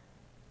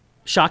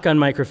 shotgun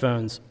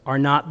microphones are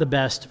not the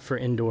best for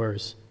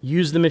indoors.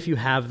 Use them if you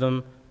have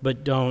them,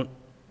 but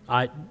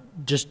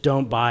just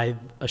don't buy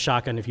a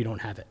shotgun if you don't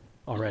have it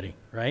already,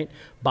 right?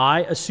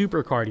 Buy a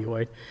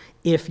supercardioid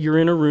if you're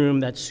in a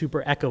room that's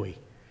super echoey,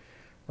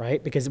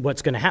 right? Because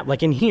what's going to happen,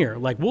 like in here,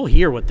 like we'll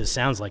hear what this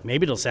sounds like.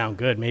 Maybe it'll sound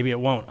good, maybe it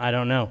won't, I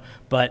don't know.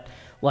 But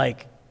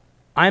like,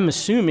 I'm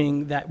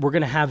assuming that we're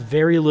going to have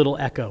very little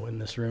echo in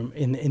this room,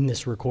 in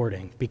this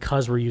recording,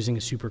 because we're using a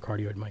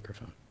supercardioid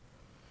microphone.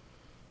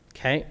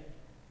 Okay?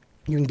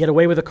 You can get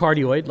away with a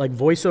cardioid, like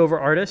voiceover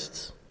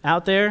artists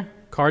out there,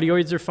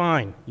 cardioids are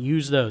fine.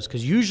 Use those,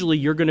 because usually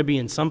you're going to be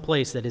in some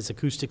place that is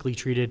acoustically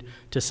treated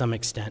to some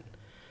extent.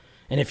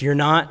 And if you're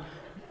not,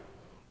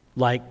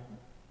 like,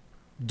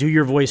 do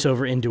your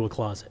voiceover into a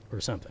closet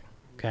or something,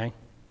 okay?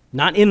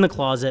 Not in the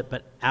closet,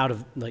 but out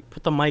of, like,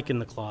 put the mic in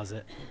the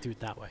closet, do it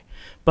that way.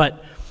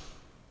 But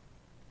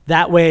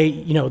that way,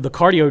 you know, the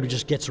cardioid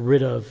just gets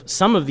rid of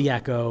some of the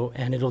echo,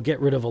 and it'll get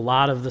rid of a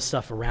lot of the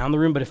stuff around the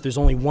room, but if there's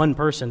only one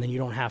person, then you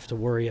don't have to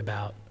worry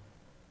about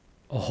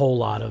a whole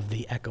lot of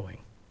the echoing,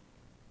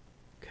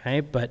 okay?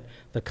 But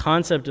the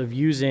concept of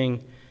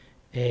using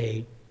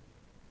a,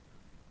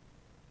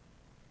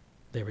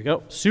 there we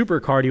go,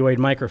 supercardioid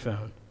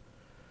microphone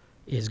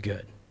is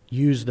good.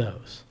 Use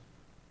those.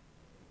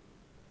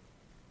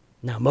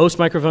 Now, most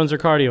microphones are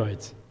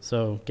cardioids,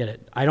 so get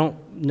it. I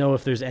don't know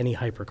if there's any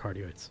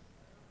hypercardioids.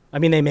 I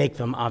mean, they make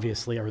them,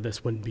 obviously, or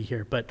this wouldn't be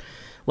here, but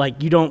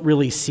like you don't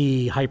really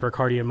see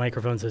hypercardioid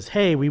microphones as,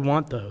 hey, we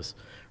want those,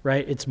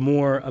 right? It's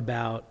more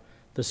about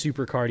the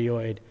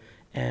supercardioid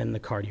and the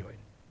cardioid,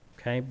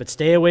 okay? But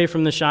stay away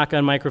from the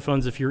shotgun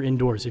microphones if you're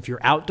indoors. If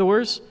you're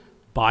outdoors,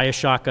 buy a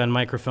shotgun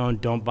microphone,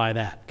 don't buy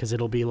that, because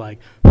it'll be like,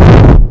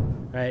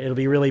 right? It'll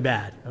be really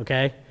bad,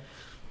 okay?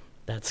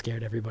 That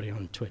scared everybody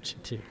on Twitch,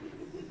 too.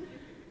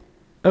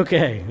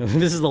 Okay,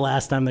 this is the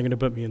last time they're going to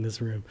put me in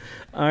this room.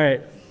 All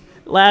right.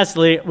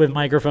 Lastly, with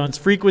microphones,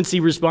 frequency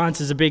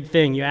response is a big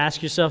thing. You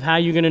ask yourself, how are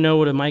you going to know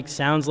what a mic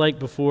sounds like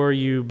before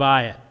you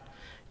buy it?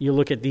 You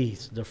look at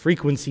these, the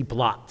frequency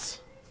plots.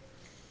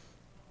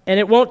 And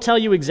it won't tell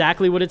you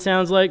exactly what it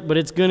sounds like, but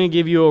it's going to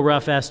give you a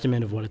rough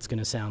estimate of what it's going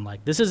to sound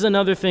like. This is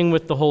another thing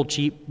with the whole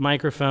cheap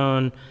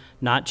microphone,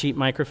 not cheap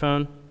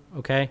microphone,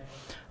 okay?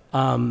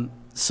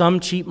 Some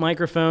cheap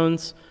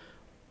microphones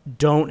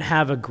don't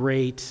have a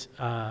great...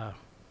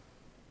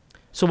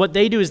 so what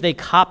they do is they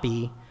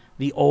copy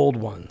the old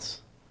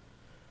ones.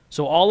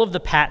 So all of the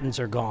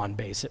patents are gone,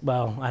 basically.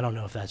 Well, I don't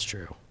know if that's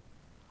true.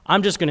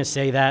 I'm just going to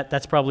say that.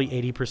 That's probably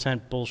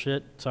 80%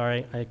 bullshit.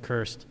 Sorry, I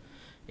cursed.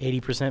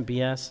 80%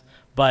 BS.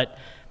 But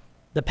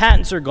the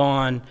patents are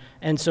gone,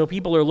 and so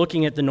people are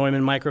looking at the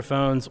Neumann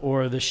microphones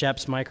or the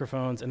Schoeps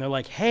microphones, and they're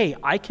like, hey,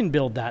 I can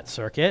build that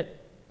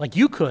circuit. Like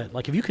you could.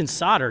 Like if you can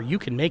solder, you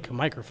can make a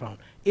microphone.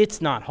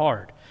 It's not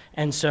hard.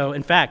 And so,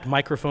 in fact,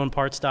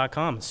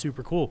 microphoneparts.com is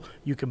super cool.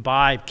 You can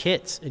buy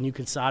kits, and you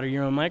can solder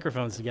your own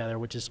microphones together,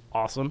 which is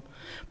awesome.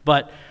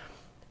 But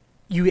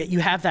you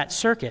have that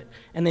circuit,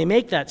 and they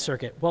make that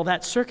circuit. Well,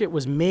 that circuit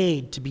was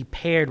made to be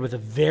paired with a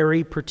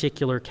very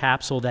particular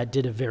capsule that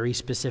did a very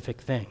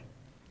specific thing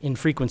in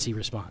frequency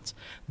response.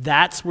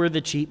 That's where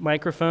the cheap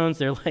microphones,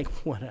 they're like,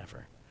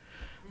 whatever.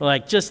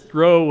 Like, just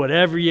throw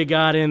whatever you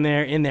got in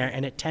there,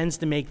 and it tends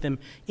to make them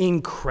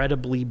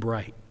incredibly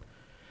bright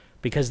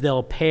because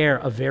they'll pair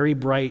a very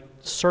bright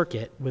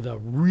circuit with a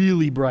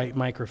really bright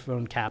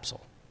microphone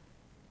capsule.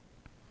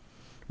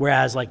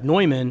 Whereas like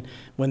Neumann,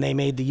 when they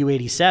made the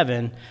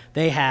U87,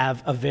 they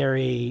have a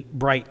very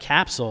bright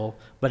capsule,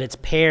 but it's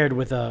paired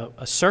with a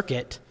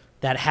circuit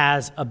that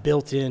has a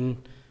built-in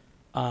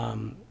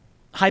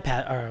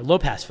high-pass or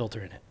low-pass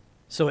filter in it.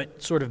 So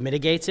it sort of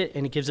mitigates it,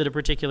 and it gives it a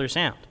particular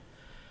sound.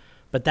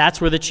 But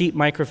that's where the cheap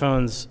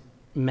microphones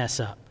mess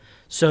up.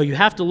 So you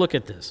have to look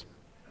at this.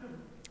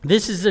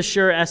 This is the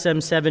Shure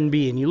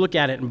SM7B, and you look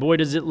at it, and boy,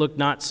 does it look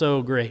not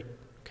so great,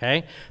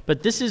 okay?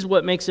 But this is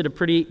what makes it a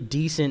pretty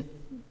decent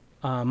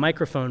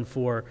microphone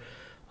for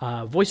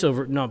not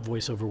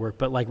voiceover work,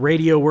 but like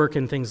radio work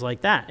and things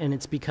like that. And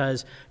it's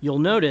because you'll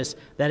notice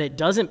that it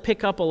doesn't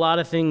pick up a lot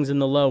of things in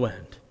the low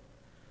end,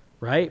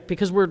 right?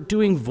 Because we're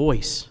doing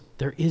voice.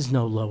 There is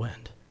no low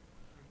end,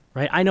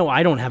 right? I know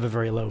I don't have a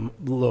very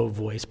low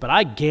voice, but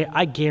I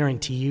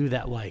guarantee you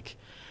that like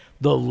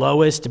the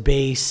lowest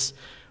bass,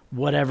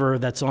 whatever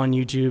that's on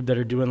YouTube that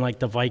are doing like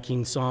the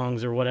Viking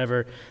songs or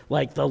whatever,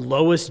 like the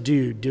lowest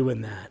dude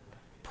doing that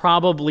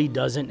probably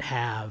doesn't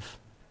have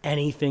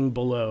anything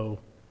below,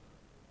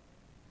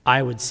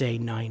 I would say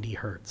 90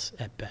 hertz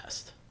at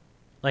best.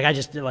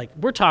 Like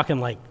we're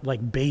talking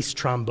like bass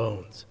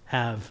trombones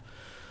have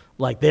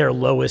like their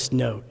lowest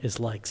note is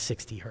like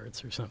 60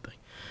 hertz or something.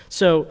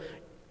 So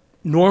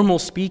normal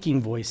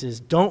speaking voices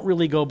don't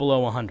really go below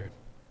 100.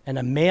 And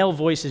a male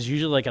voice is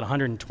usually like at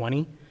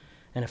 120,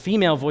 and a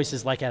female voice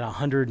is like at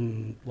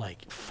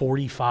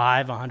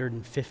 145,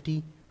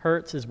 150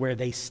 hertz is where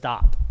they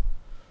stop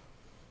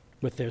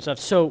with their stuff.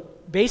 So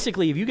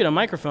basically, if you get a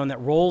microphone that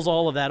rolls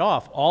all of that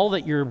off, all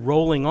that you're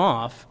rolling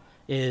off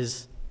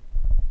is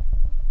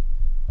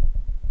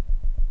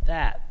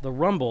the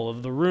rumble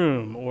of the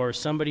room, or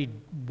somebody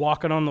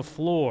walking on the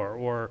floor,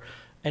 or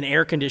an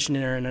air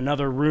conditioner in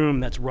another room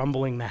that's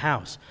rumbling the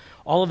house.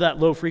 All of that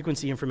low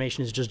frequency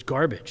information is just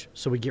garbage,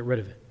 so we get rid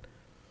of it.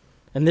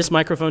 And this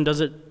microphone does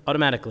it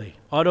automatically.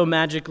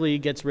 Auto-magically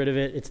gets rid of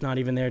it. It's not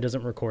even there,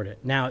 doesn't record it.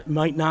 Now, it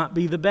might not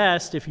be the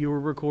best if you were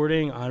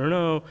recording, I don't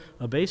know,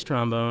 a bass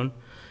trombone,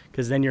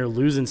 because then you're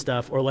losing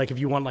stuff. Or like if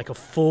you want like a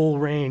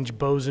full-range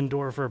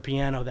Bosendorfer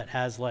piano that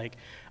has like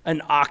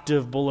an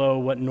octave below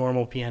what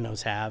normal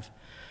pianos have,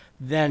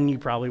 then you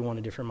probably want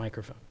a different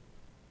microphone.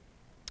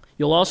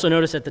 You'll also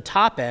notice at the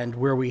top end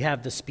where we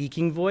have the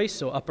speaking voice,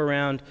 so up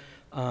around,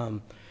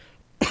 pardon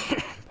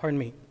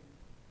me,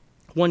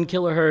 1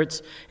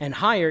 kilohertz and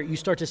higher, you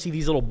start to see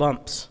these little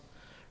bumps,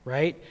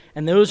 right?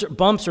 And those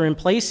bumps are in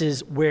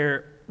places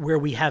where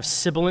we have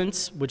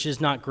sibilance, which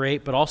is not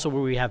great, but also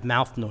where we have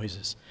mouth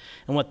noises.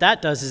 And what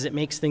that does is it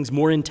makes things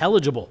more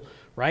intelligible,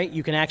 right?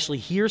 You can actually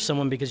hear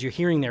someone because you're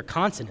hearing their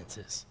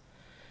consonances.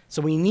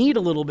 So we need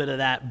a little bit of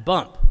that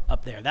bump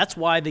up there. That's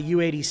why the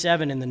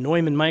U87 and the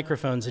Neumann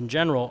microphones in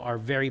general are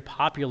very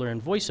popular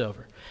in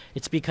voiceover.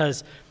 It's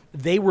because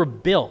they were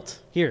built,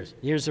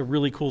 here's a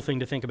really cool thing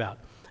to think about.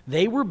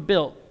 They were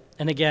built,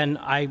 and again,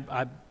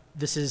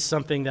 this is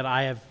something that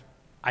I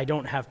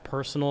don't have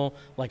personal,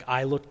 like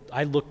I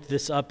looked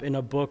this up in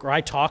a book, or I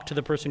talked to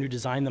the person who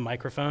designed the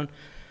microphone.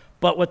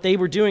 But what they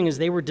were doing is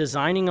they were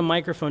designing a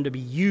microphone to be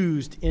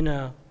used in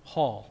a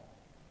hall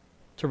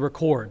to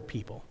record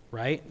people,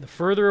 right? The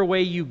further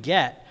away you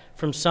get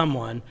from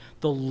someone,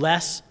 the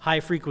less high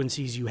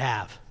frequencies you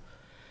have.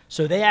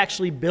 So they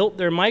actually built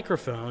their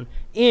microphone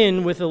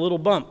in with a little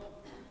bump.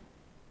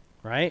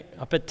 Right?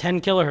 Up at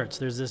 10 kilohertz,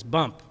 there's this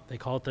bump. They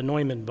call it the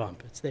Neumann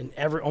bump. It's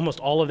almost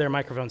all of their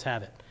microphones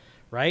have it,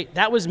 right?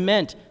 That was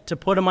meant to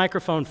put a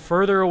microphone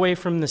further away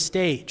from the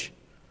stage,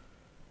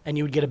 and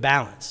you would get a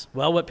balance.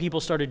 Well, what people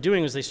started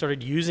doing was they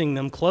started using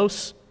them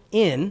close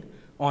in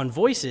on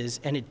voices,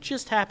 and it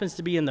just happens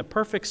to be in the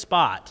perfect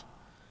spot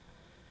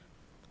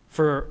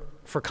for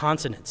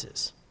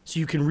consonances. So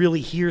you can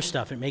really hear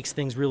stuff. It makes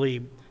things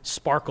really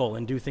sparkle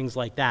and do things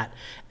like that.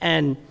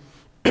 And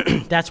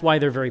That's why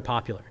they're very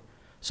popular.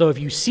 So if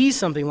you see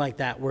something like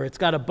that where it's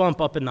got a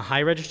bump up in the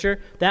high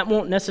register, that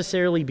won't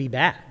necessarily be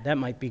bad. That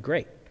might be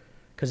great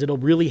because it'll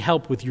really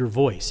help with your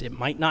voice. It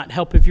might not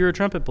help if you're a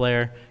trumpet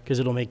player because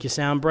it'll make you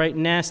sound bright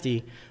and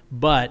nasty,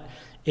 but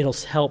it'll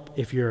help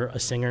if you're a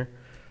singer,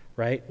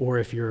 right? Or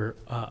if you're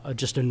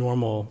just a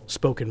normal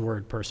spoken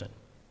word person,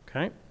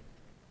 okay?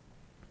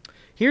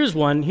 Here's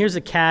one. Here's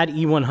a CAD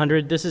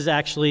E100. This is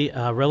actually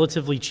a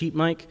relatively cheap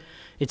mic.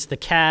 It's the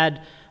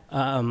CAD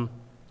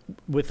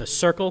with a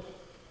circle.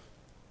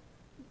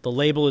 The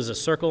label is a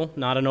circle,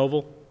 not an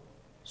oval.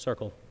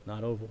 Circle,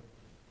 not oval.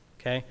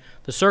 Okay?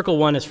 The circle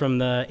one is from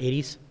the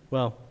 80s.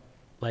 Well,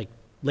 like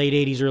late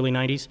 80s, early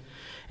 90s.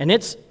 And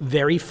it's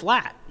very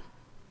flat.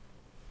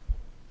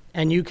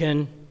 And you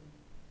can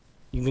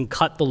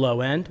cut the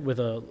low end with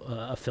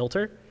a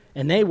filter,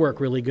 and they work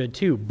really good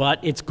too. But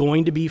it's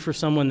going to be for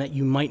someone that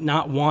you might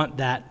not want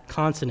that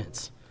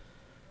consonance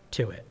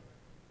to it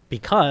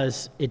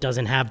because it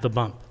doesn't have the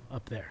bump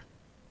up there.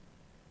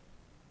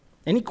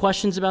 Any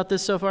questions about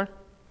this so far?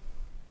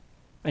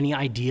 Any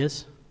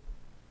ideas?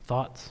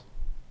 Thoughts?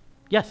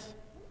 Yes?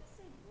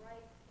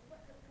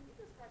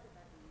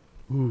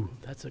 Ooh,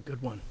 that's a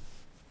good one.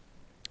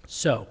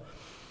 So,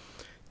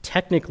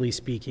 technically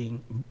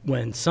speaking,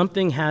 when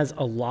something has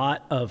a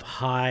lot of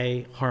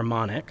high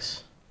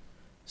harmonics,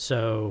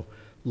 so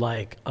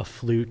like a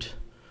flute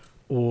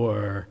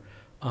or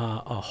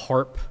a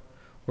harp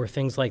or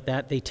things like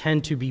that, they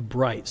tend to be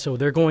bright. So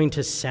they're going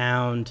to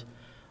sound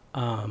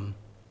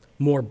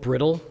more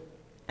brittle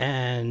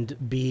and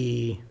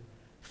be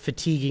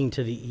fatiguing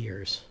to the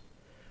ears.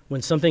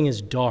 When something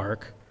is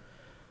dark,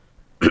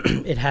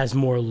 it has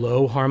more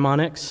low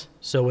harmonics.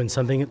 So when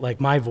something like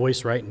my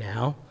voice right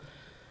now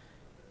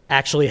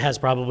actually has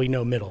probably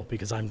no middle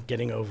because I'm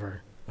getting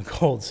over a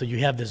cold. So you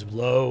have this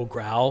low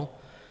growl,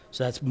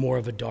 so that's more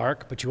of a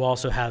dark, but you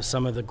also have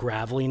some of the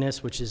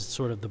graveliness, which is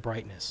sort of the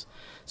brightness.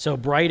 So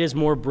bright is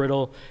more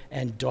brittle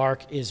and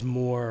dark is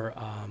more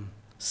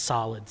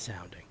solid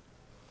sounding.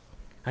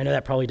 I know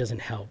that probably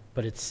doesn't help,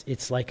 but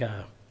it's like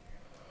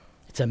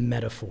it's a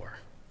metaphor.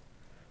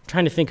 I'm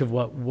trying to think of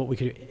what we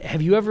could do.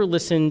 Have you ever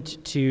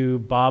listened to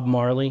Bob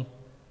Marley?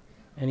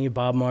 Any of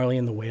Bob Marley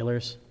and the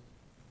Wailers?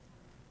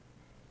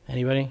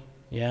 Anybody?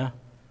 Yeah?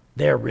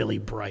 They're really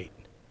bright.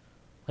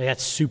 Like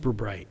that's super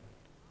bright.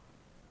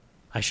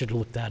 I should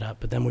look that up,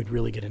 but then we'd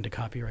really get into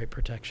copyright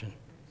protection.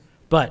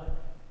 But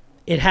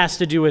it has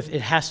to do with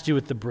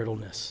the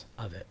brittleness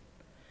of it.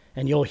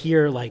 And you'll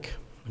hear like,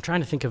 I'm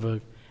trying to think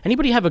of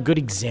anybody have a good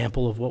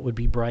example of what would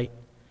be bright?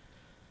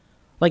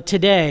 Like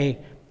today,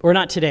 or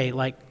not today,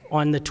 like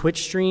on the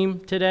Twitch stream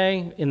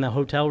today in the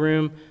hotel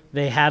room,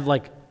 they had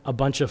like a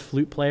bunch of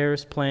flute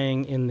players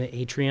playing in the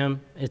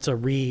atrium. It's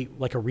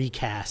like a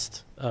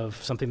recast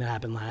of something that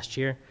happened last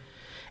year.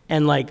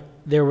 And like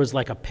there was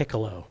like a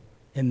piccolo,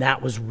 and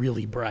that was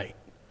really bright.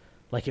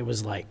 Like it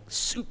was like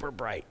super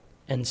bright.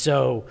 And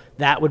so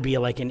that would be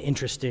like an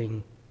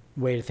interesting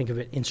way to think of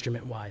it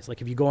instrument-wise.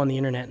 Like if you go on the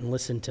internet and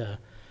listen to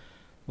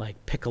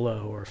like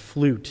piccolo or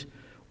flute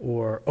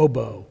or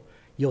oboe,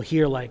 you'll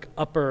hear like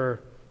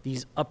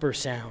these upper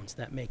sounds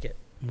that make it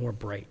more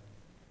bright.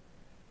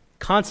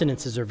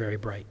 Consonances are very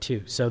bright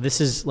too. So this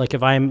is like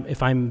if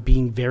I'm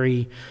being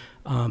very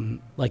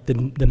like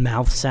the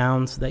mouth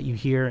sounds that you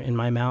hear in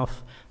my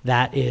mouth,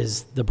 that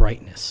is the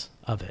brightness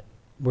of it,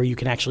 where you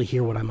can actually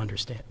hear what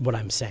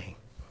I'm saying.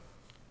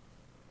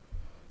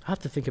 I'll have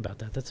to think about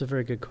that. That's a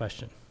very good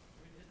question.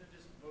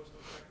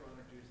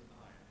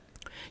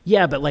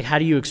 Yeah, but like how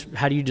do you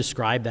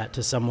describe that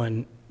to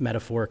someone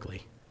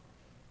metaphorically?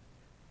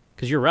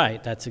 Because you're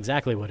right, that's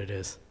exactly what it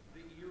is. The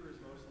ear is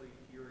mostly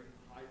hearing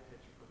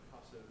high-pitched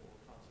percussive or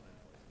consonant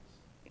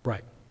voices.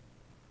 Right.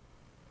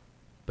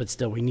 But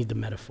still, we need the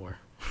metaphor.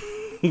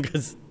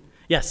 Because,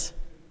 yes?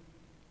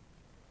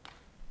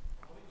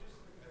 I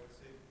would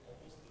say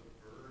almost the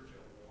verge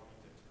of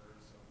wanting to turn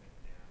something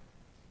down.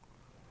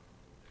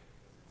 Because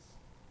it's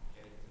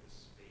getting to the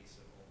space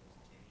of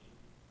almost tinny.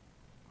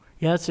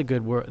 Yeah, that's a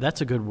good word. That's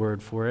a good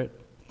word for it.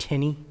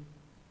 Tinny.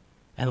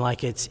 And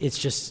like it's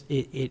just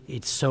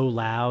it's so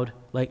loud,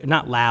 like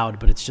not loud,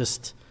 but it's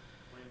just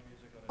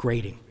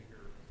grating.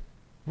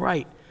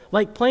 Right,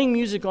 like playing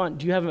music on.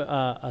 Do you have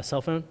a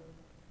cell phone?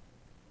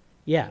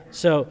 Yeah.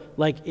 So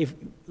like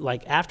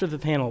after the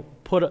panel,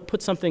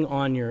 put something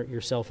on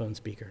your cell phone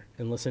speaker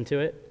and listen to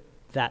it.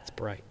 That's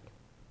bright.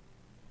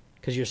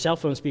 Because your cell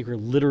phone speaker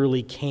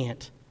literally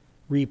can't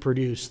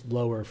reproduce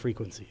lower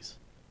frequencies.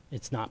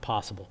 It's not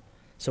possible.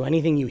 So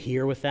anything you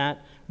hear with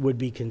that would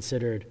be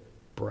considered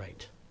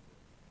bright.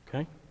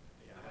 Okay?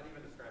 Yeah, I might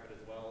even describe it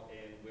as well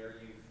in where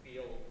you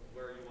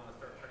want to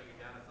start turning it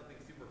down. If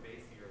something's super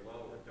bassy or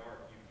low or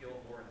dark, you feel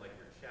it more in like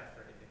your chest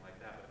or anything like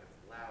that. But if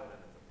it's loud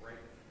and it's a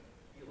brightness, you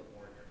feel it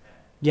more in your head.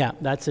 Yeah,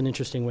 that's an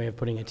interesting way of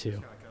putting it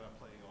too. Kind of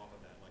playing off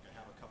of that. Like I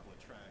have a couple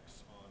of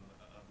tracks on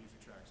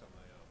music tracks on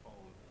my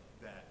phone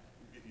that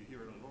if you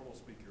hear it on a normal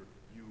speaker,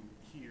 you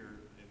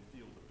hear and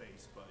feel the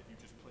bass. But if you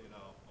just play it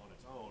out on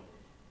its own,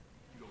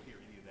 you don't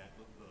hear any of that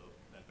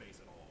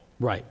bass at all.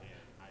 Right.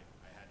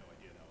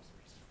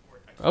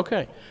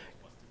 Okay.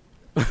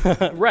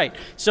 Right.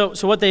 So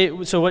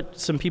what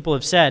some people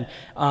have said,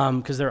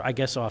 because they're, I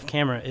guess, off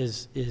camera,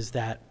 is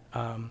that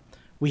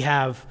we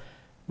have,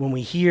 when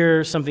we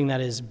hear something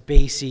that is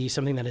bassy,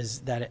 something that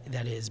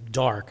is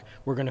dark,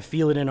 we're going to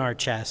feel it in our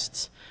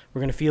chests,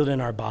 we're going to feel it in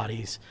our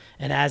bodies,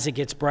 and as it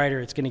gets brighter,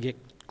 it's going to get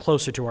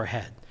closer to our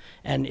head.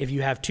 And if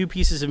you have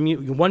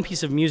one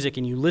piece of music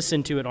and you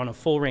listen to it on a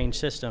full range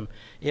system,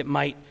 it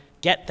might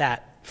get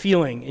that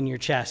feeling in your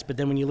chest, but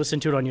then when you listen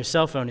to it on your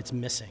cell phone, it's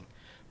missing.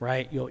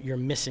 Right? You're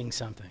missing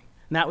something.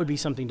 And that would be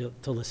something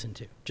to listen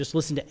to. Just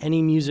listen to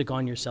any music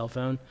on your cell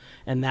phone,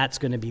 and that's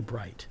going to be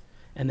bright.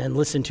 And then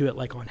listen to it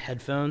like on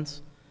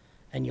headphones,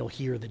 and you'll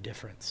hear the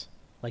difference.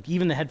 Like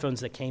even the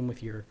headphones that came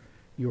with your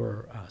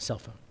cell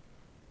phone,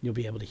 you'll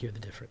be able to hear the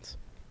difference.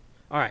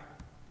 All right.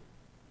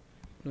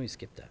 Let me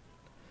skip that.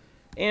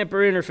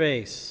 Amper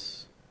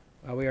interface.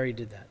 Oh, we already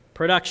did that.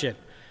 Production.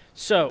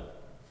 So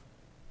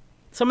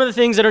some of the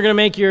things that are going to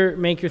make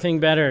your thing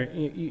better,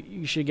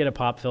 you should get a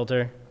pop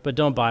filter, but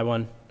don't buy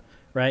one,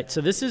 right? So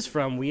this is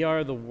from We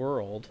Are the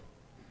World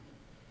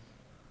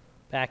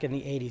back in the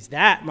 80s.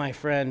 That, my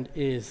friend,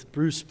 is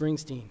Bruce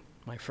Springsteen,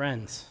 my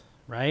friends,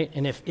 right?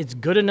 And if it's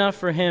good enough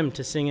for him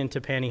to sing into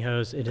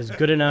pantyhose, it is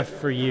good enough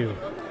for you.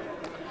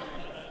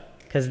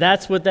 Because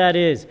that's what that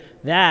is.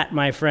 That,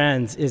 my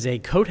friends, is a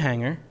coat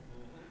hanger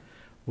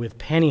with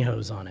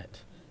pantyhose on it.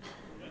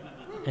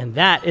 And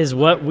that is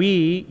what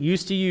we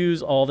used to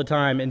use all the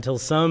time until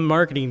some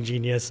marketing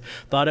genius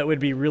thought it would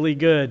be really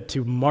good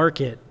to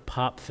market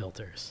pop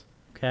filters,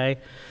 okay?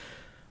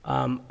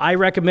 I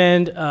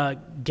recommend you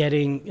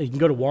can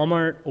go to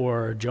Walmart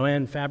or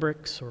Joann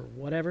Fabrics or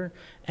whatever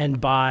and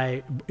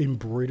buy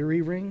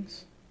embroidery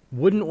rings,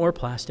 wooden or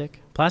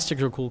plastic.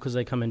 Plastics are cool because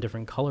they come in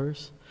different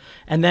colors.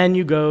 And then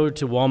you go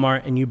to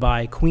Walmart and you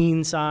buy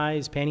queen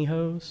size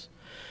pantyhose.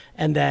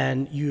 And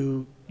then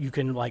you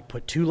can like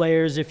put 2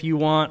 layers if you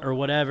want or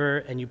whatever,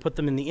 and you put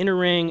them in the inner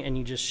ring and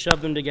you just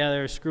shove them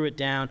together, screw it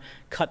down,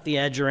 cut the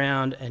edge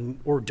around,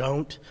 or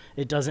don't.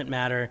 It doesn't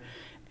matter.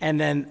 And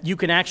then you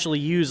can actually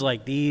use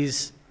like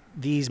these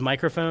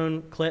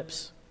microphone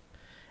clips,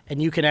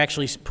 and you can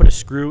actually put a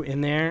screw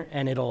in there,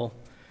 and it'll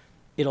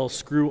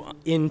screw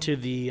into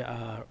the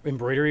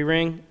embroidery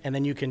ring, and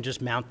then you can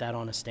just mount that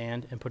on a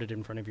stand and put it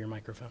in front of your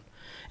microphone.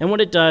 And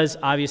what it does,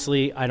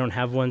 obviously, I don't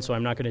have one, so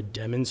I'm not going to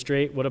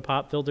demonstrate what a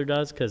pop filter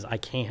does because I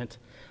can't.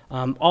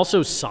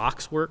 Also,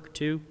 socks work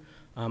too.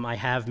 I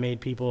have made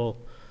people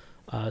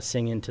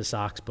sing into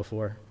socks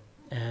before,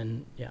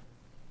 and yeah,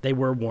 they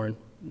were worn.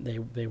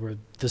 They were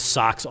the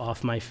socks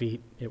off my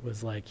feet. It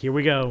was like, here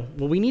we go.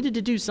 Well, we needed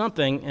to do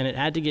something, and it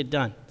had to get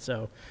done.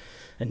 So.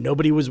 And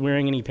nobody was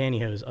wearing any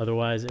pantyhose.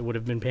 Otherwise, it would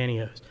have been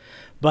pantyhose.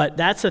 But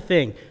that's the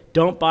thing.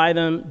 Don't buy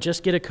them.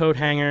 Just get a coat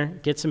hanger,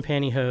 get some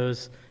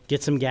pantyhose,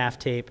 get some gaff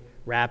tape,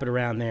 wrap it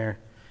around there,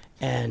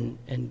 and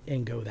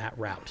go that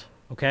route,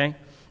 okay?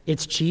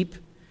 It's cheap.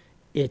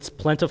 It's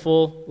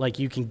plentiful. Like,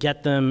 you can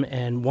get them,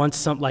 and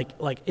once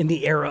like in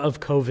the era of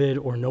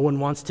COVID or no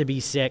one wants to be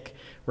sick,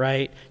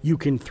 right, you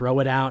can throw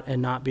it out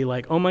and not be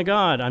like, oh, my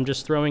God, I'm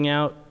just throwing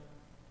out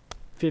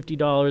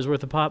 $50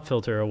 worth of pop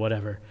filter or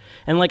whatever.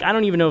 And like, I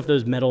don't even know if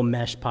those metal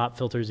mesh pop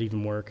filters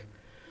even work.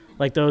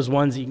 Like those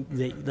ones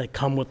that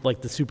come with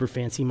like the super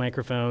fancy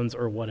microphones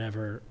or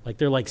whatever. Like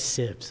they're like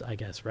sieves, I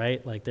guess,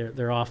 right? Like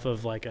they're off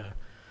of like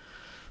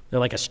they're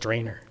like a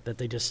strainer that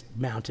they just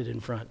mounted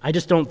in front. I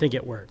just don't think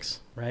it works,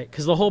 right?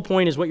 Because the whole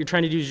point is what you're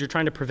trying to do is you're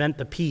trying to prevent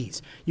the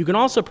P's. You can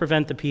also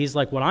prevent the P's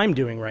like what I'm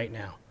doing right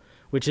now,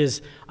 which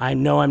is, I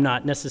know I'm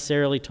not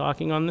necessarily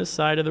talking on this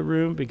side of the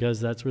room because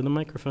that's where the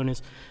microphone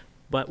is.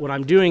 But what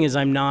I'm doing is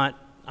I'm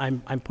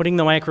putting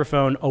the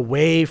microphone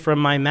away from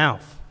my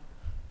mouth.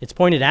 It's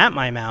pointed at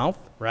my mouth,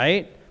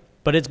 right?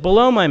 But it's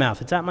below my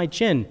mouth. It's at my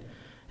chin.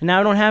 And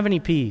now I don't have any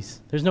P's.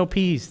 There's no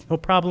P's. No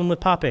problem with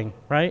popping,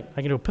 right?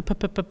 I can go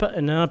p-p-p-p-p,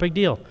 and not a big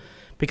deal.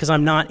 Because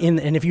I'm not in,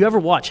 and if you ever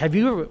watch, have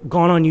you ever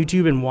gone on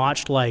YouTube and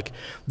watched like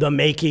the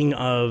making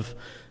of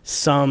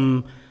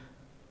some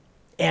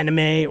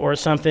anime or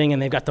something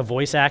and they've got the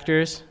voice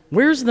actors?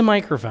 Where's the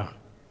microphone?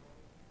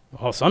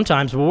 Well,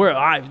 sometimes,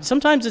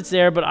 sometimes it's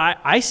there, but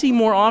I see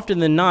more often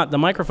than not the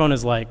microphone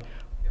is like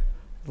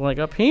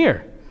up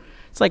here.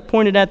 It's like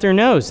pointed at their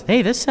nose.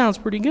 Hey, this sounds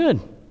pretty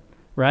good,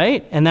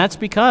 right? And that's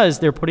because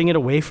they're putting it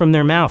away from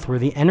their mouth where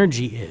the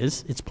energy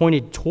is. It's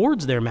pointed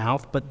towards their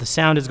mouth, but the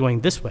sound is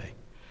going this way,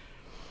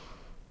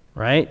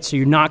 right? So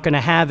you're not going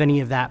to have any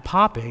of that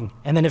popping.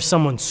 And then if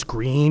someone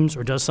screams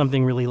or does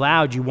something really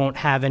loud, you won't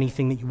have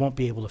anything that you won't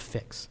be able to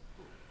fix.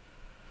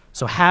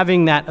 So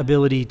having that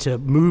ability to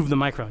move the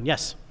microphone,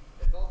 yes?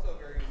 It's also a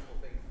very useful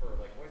thing for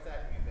like voice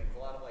acting and things. A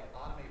lot of like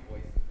automate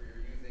voices where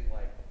you're using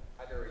like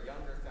either a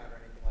younger sound or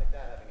anything like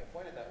that, having it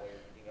pointed that way,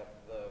 you're picking up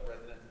the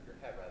resonance of your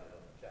head rather than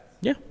the chest.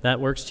 Yeah, that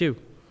works too.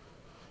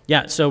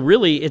 Yeah, so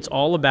really it's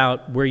all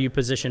about where you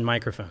position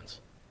microphones.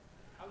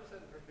 How does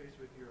that interface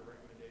with your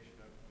recommendation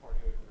of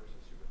cardioid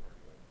versus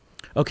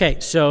supercardioid? Okay,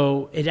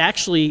 so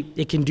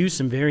it can do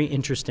some very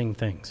interesting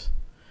things.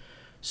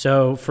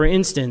 So for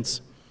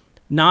instance,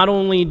 not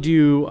only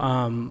do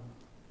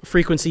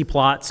frequency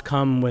plots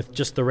come with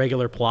just the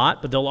regular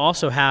plot, but they'll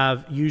also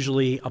have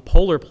usually a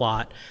polar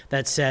plot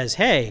that says,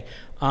 hey,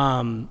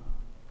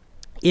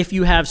 if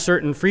you have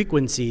certain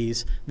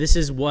frequencies, this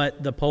is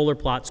what the polar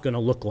plot's going to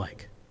look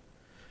like.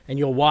 And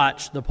you'll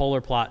watch the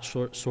polar plot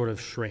sort of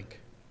shrink,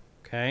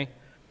 okay?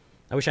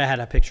 I wish I had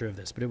a picture of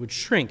this, but it would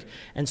shrink.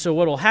 And so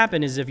what will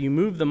happen is if you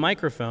move the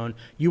microphone,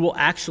 you will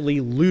actually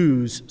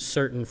lose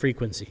certain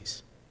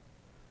frequencies,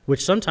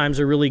 which sometimes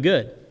are really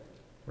good,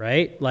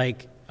 right?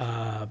 Like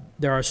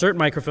there are certain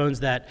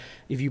microphones that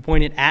if you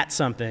point it at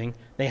something,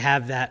 they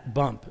have that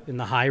bump in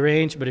the high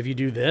range, but if you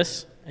do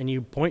this and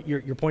you point,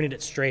 you're pointing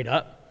it straight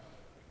up,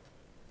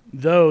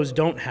 those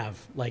don't have,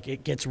 like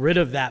it gets rid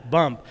of that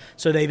bump,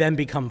 so they then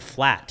become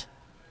flat.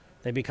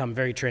 They become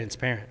very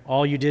transparent.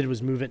 All you did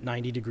was move it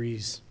 90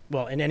 degrees.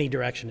 Well, in any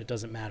direction, it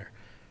doesn't matter,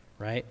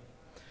 right?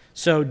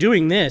 So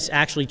doing this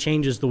actually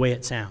changes the way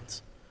it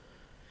sounds.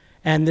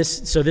 And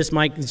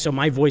so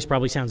my voice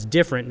probably sounds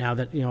different now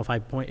that, you know, if I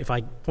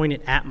point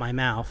it at my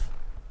mouth,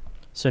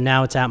 so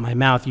now it's at my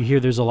mouth, you hear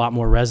there's a lot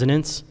more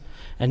resonance.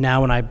 And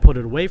now when I put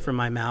it away from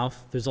my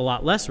mouth, there's a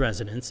lot less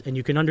resonance, and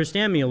you can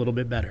understand me a little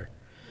bit better.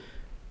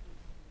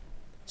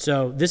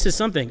 So this is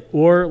something.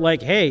 Or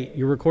like, hey,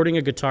 you're recording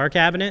a guitar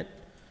cabinet.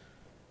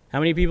 How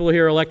many people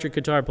here are electric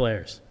guitar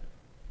players?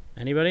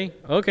 Anybody?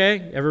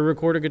 Okay. Ever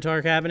record a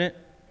guitar cabinet?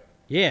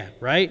 Yeah,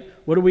 right?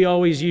 What do we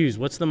always use?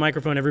 What's the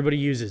microphone everybody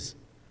uses?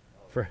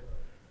 For? I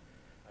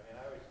mean,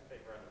 I always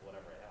take around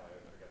whatever I have. I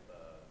always forget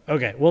the...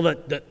 Okay,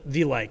 well,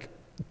 the like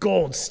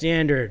gold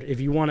standard, if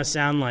you want to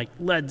sound like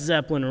Led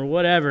Zeppelin or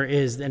whatever,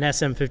 is an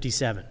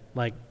SM57.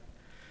 Like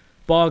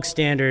bog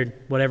standard,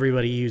 what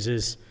everybody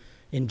uses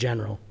in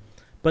general.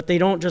 But they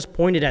don't just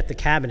point it at the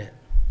cabinet.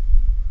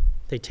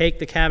 They take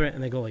the cabinet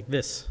and they go like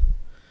this.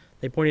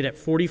 They point it at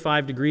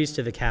 45 degrees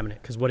to the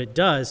cabinet, because what it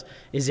does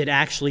is it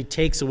actually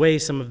takes away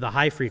some of the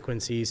high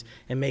frequencies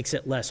and makes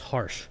it less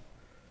harsh.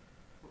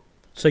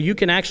 So you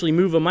can actually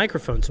move a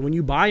microphone. So when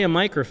you buy a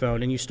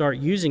microphone and you start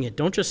using it,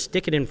 don't just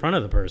stick it in front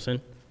of the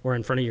person or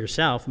in front of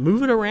yourself.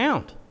 Move it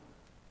around.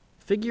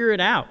 Figure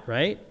it out,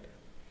 right?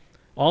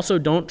 Also,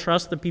 don't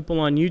trust the people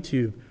on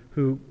YouTube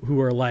who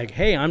are like,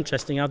 hey, I'm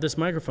testing out this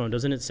microphone.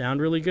 Doesn't it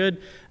sound really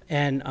good?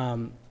 And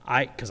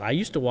because I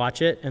used to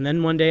watch it, and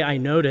then one day I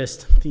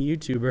noticed the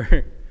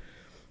YouTuber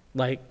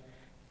like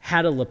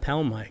had a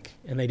lapel mic,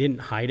 and they didn't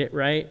hide it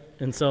right.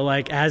 And so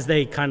like as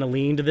they kind of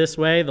leaned this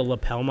way, the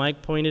lapel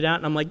mic pointed out,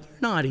 and I'm like,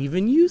 you're not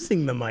even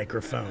using the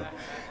microphone.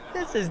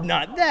 This is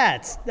not,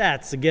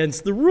 that's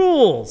against the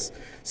rules.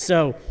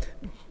 So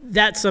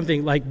that's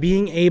something like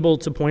being able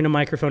to point a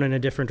microphone in a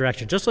different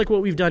direction, just like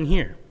what we've done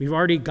here. We've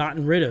already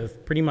gotten rid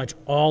of pretty much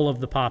all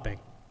of the popping,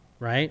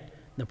 right?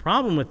 The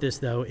problem with this,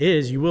 though,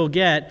 is you will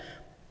get,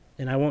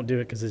 and I won't do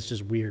it because it's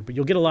just weird, but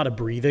you'll get a lot of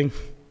breathing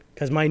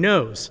because my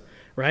nose,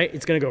 right?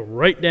 It's going to go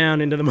right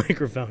down into the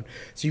microphone.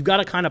 So you've got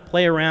to kind of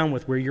play around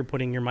with where you're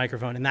putting your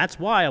microphone, and that's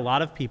why a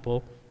lot of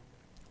people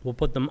will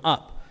put them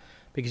up,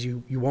 because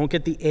you won't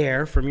get the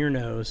air from your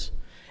nose,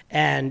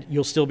 and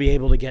you'll still be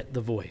able to get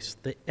the voice.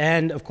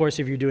 And, of course,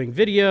 if you're doing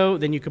video,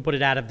 then you can put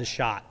it out of the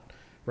shot,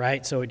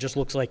 right? So it just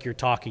looks like you're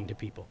talking to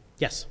people.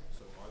 Yes?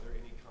 So are there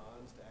any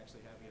cons to actually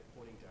having it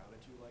pointing down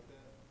at you like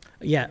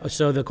that? Yeah,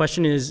 so the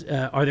question is,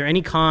 are there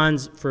any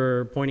cons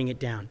for pointing it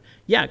down?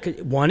 Yeah,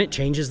 one, it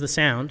changes the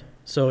sound.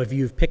 So if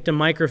you've picked a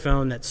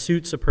microphone that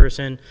suits a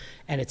person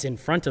and it's in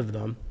front of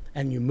them,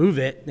 and you move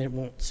it, then it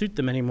won't suit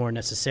them anymore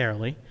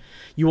necessarily.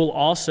 You will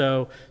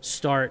also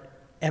start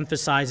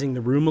emphasizing the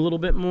room a little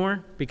bit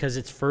more because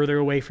it's further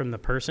away from the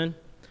person.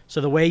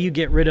 So the way you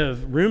get rid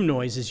of room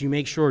noise is you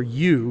make sure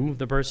you,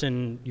 the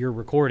person you're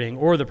recording,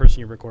 or the person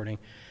you're recording,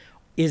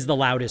 is the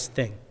loudest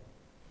thing.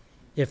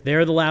 If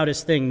they're the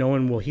loudest thing, no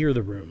one will hear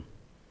the room.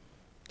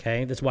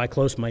 Okay? That's why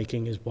close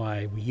miking is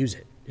why we use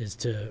it, is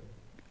to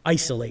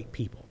isolate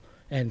people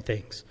and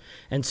things.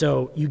 And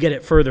so you get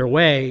it further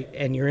away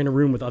and you're in a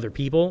room with other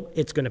people,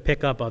 it's going to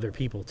pick up other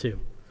people too.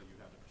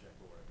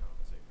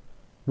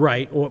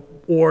 Right,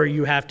 or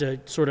you have to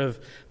sort of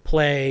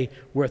play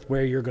with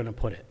where you're going to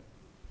put it.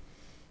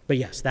 But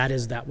yes,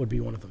 that would be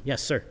one of them.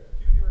 Yes, sir. Do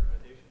you have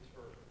any recommendations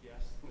for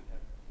guests that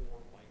have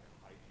poor mic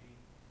hygiene?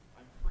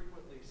 I'm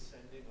frequently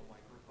sending a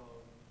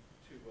microphone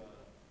to an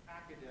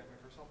academic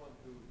or someone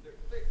who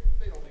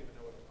they don't even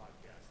know what a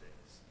podcast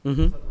is.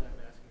 Mm-hmm. Suddenly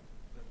I'm asking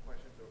them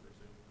questions over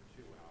Zoom for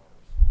 2 hours,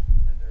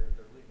 and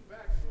they're leaning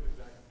back, moving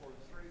back and forth.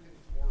 Is there anything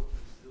that's more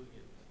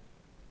resilient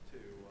to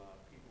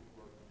people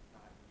who are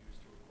not used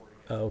to recording?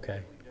 Oh,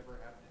 okay. We never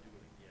have to do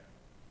it again.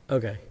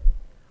 Okay.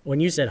 When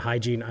you said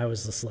hygiene, I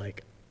was just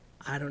like,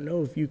 I don't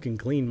know if you can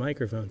clean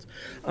microphones.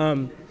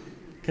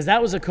 Because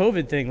that was a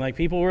COVID thing. Like,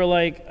 people were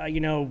like,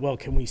 well,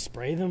 can we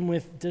spray them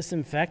with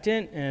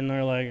disinfectant? And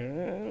they're like, I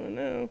don't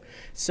know.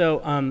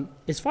 So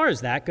as far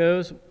as that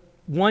goes,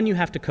 one, you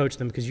have to coach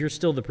them because you're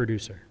still the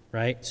producer,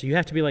 right? So you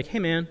have to be like, hey,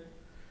 man,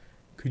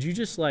 could you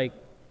just, like,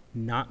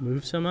 not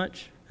move so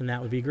much? And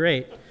that would be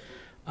great.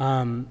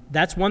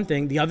 That's one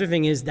thing. The other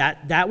thing is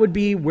that would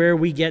be where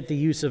we get the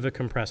use of a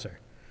compressor,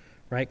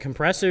 right?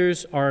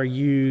 Compressors are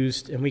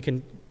used, and we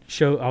can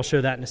I'll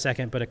show that in a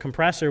second, but a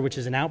compressor, which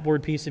is an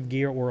outboard piece of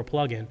gear or a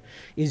plug-in,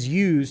 is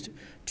used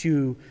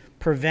to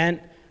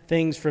prevent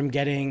things from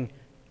getting,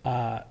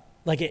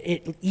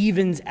 it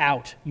evens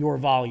out your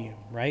volume,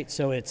 right?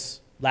 So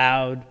it's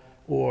loud,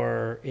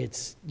 or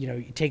it's,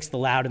 it takes the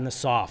loud and the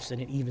softs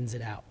and it evens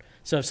it out.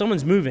 So if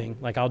someone's moving,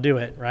 like I'll do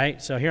it,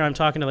 right? So here I'm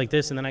talking to like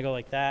this, and then I go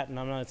like that, and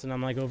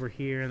I'm like over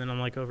here, and then I'm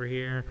like over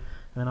here,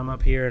 and then I'm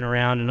up here and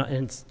around,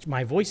 and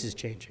my voice is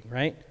changing,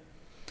 right?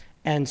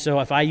 And so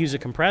if I use a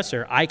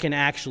compressor, I can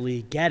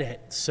actually get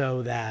it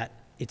so that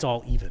it's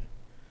all even.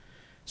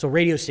 So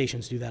radio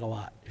stations do that a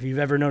lot. If you've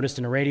ever noticed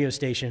in a radio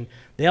station,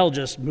 they'll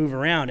just move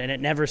around, and it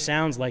never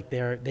sounds like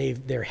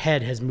their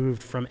head has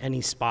moved from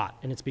any spot,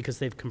 and it's because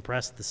they've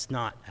compressed the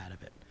snot out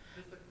of it.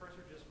 Does the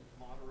compressor just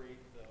moderate,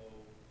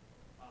 though,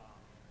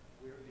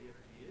 where the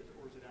energy is,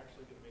 or is it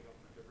actually going to make up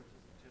for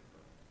differences in timbre?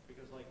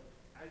 Because, like,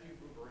 as you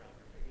move around,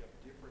 you're picking up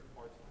different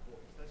parts of the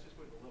voice. That's just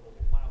going to level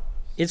the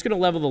loudness. It's going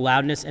to level the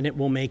loudness, and it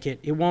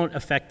won't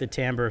affect the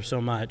timbre so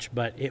much,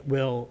 but it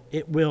will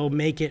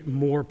make it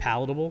more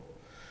palatable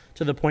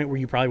to the point where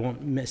you probably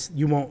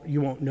you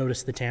won't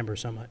notice the timbre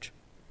so much.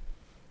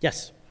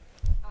 Yes?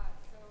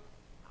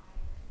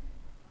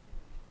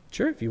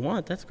 Sure, if you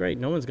want. That's great.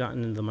 No one's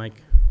gotten into the mic.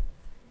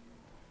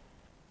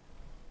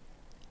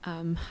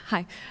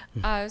 Hi.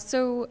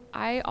 So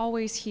I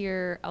always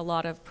hear a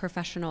lot of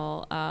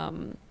professional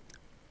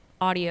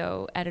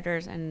audio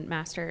editors and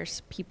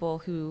masters, people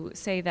who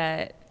say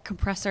that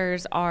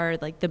compressors are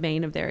like the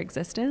bane of their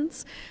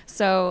existence.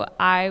 So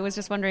I was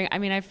just wondering, I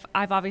mean,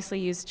 I've obviously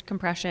used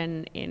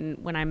compression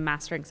when I'm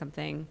mastering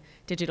something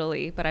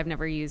digitally, but I've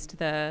never used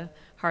the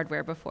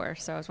hardware before.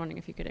 So I was wondering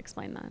if you could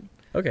explain that.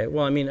 Okay,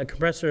 well, I mean, a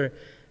compressor,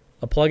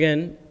 a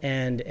plug-in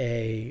and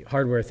a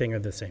hardware thing are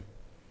the same,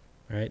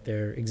 right?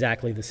 They're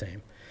exactly the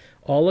same.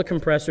 All a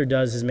compressor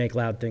does is make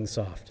loud things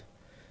soft.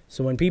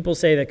 So when people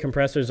say that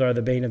compressors are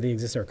the bane of the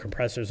existence, or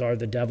compressors are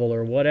the devil,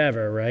 or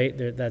whatever, right?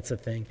 That's a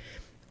thing.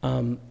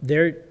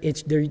 They're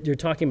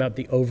talking about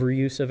the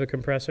overuse of a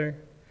compressor.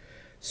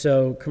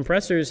 So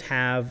compressors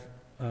have,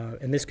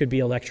 and this could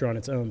be a lecture on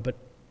its own, but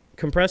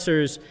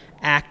compressors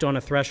act on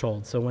a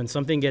threshold. So when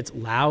something gets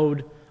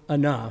loud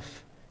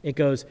enough, it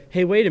goes,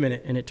 hey, wait a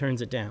minute, and it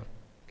turns it down,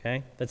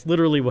 okay? That's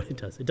literally what it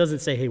does. It doesn't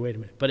say, hey, wait a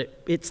minute,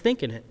 but it's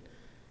thinking it,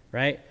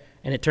 right?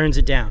 And it turns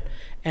it down.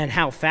 And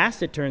how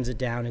fast it turns it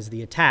down is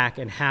the attack,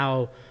 and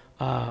how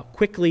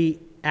quickly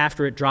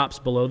after it drops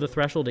below the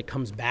threshold it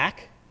comes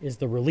back is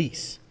the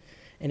release.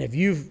 And if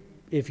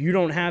you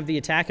don't have the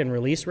attack and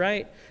release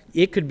right,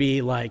 it could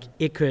be like,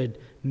 it could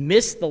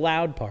miss the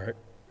loud part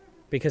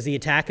because the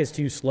attack is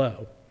too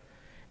slow.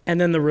 And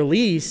then the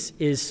release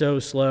is so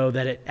slow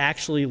that it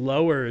actually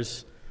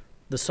lowers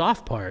the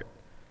soft part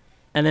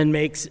and then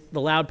makes the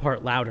loud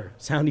part louder,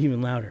 sound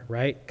even louder,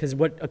 right? Because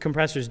what a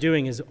compressor is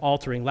doing is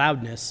altering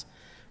loudness.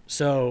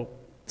 So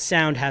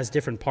sound has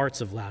different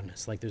parts of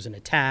loudness. Like there's an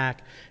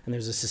attack, and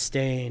there's a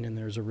sustain, and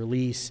there's a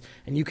release,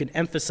 and you can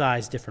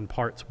emphasize different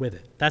parts with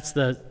it. That's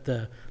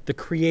the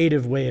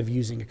creative way of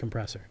using a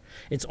compressor.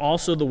 It's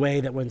also the way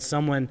that when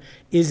someone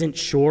isn't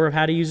sure of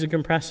how to use a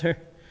compressor,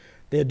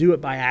 they'll do it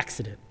by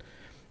accident.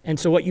 And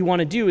so what you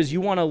want to do is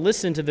you want to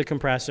listen to the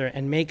compressor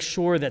and make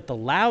sure that the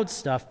loud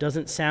stuff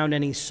doesn't sound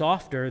any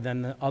softer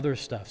than the other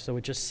stuff, so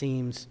it just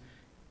seems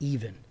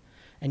even.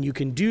 And you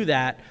can do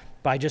that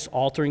by just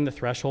altering the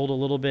threshold a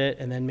little bit,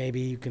 and then maybe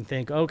you can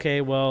think,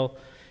 okay, well,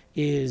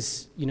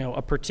 is,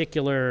 a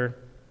particular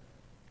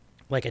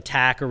like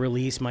attack or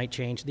release might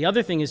change. The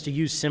other thing is to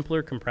use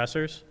simpler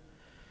compressors.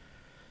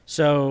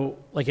 So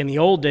like in the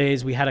old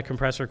days, we had a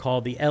compressor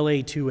called the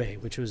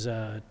LA2A, which was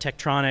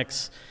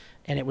Tektronix,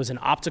 and it was an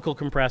optical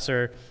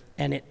compressor,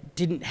 and it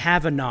didn't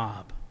have a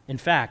knob. In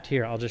fact,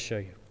 here, I'll just show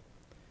you.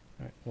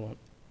 All right, hold on.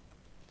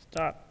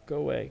 Stop, go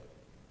away.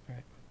 All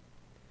right.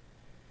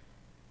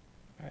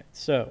 All right,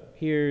 so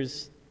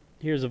here's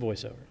a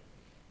voiceover.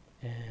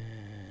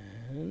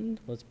 And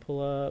let's pull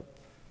up,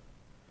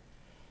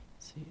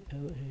 let's see,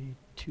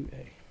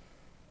 LA2A.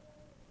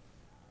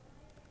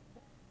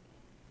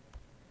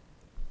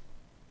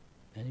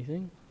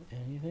 Anything?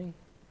 Anything?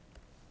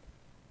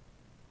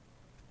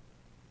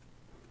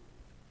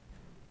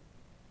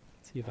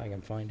 See if I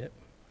can find it.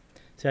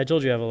 See, I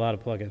told you I have a lot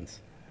of plugins.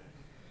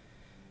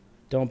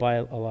 Don't buy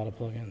a lot of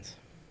plugins.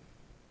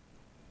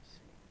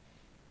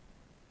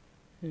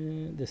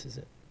 And this is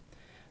it.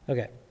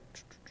 Okay.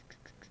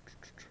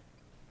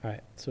 All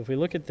right, so if we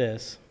look at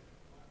this.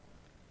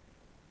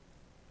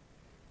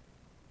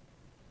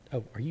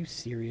 Oh, are you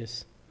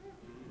serious?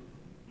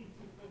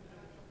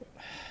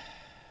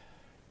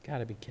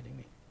 Gotta be kidding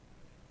me.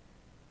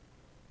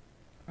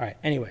 All right,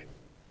 anyway,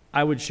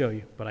 I would show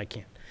you, but I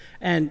can't.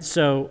 And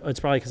so it's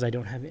probably because I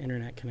don't have an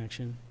internet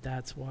connection.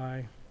 That's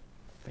why.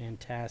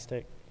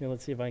 Fantastic. Here,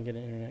 let's see if I can get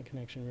an internet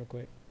connection real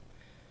quick.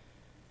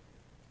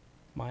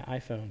 My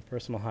iPhone,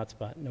 personal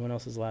hotspot. No one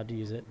else is allowed to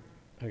use it.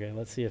 Okay,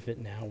 let's see if it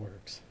now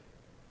works.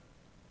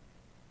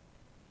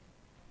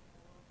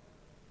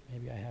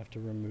 Maybe I have to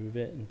remove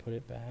it and put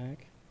it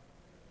back.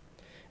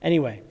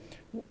 Anyway,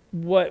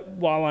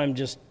 while I'm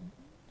just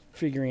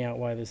figuring out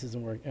why this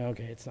isn't working.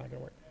 Okay, it's not going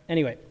to work.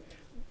 Anyway,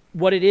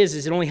 what it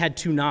is it only had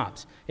 2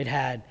 knobs. It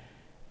had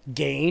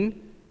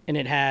gain and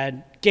it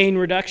had gain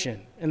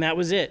reduction, and that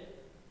was it.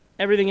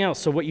 Everything else.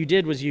 So what you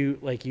did was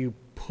you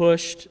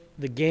pushed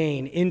the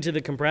gain into the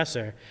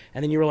compressor,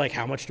 and then you were like,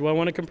 how much do I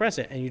want to compress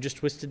it? And you just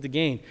twisted the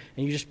gain,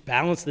 and you just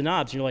balanced the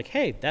knobs, and you're like,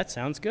 hey, that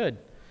sounds good.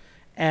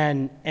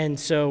 And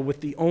so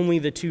with only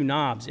the 2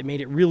 knobs, it made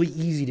it really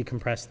easy to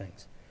compress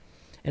things.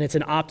 And it's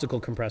an optical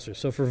compressor.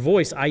 So for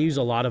voice, I use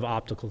a lot of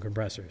optical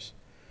compressors.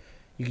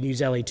 You can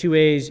use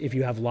LA2As. If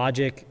you have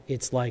Logic,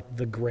 it's like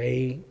the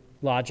gray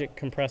Logic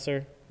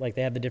compressor. Like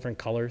they have the different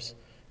colors,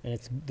 and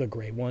it's the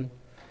gray one.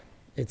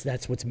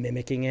 That's what's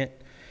mimicking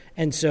it.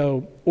 And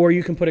so, or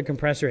you can put a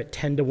compressor at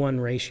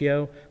 10-to-1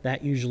 ratio.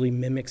 That usually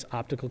mimics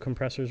optical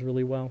compressors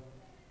really well.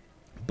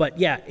 But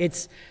yeah,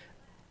 it's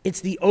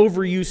the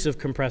overuse of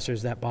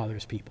compressors that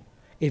bothers people.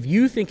 If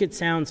you think it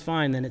sounds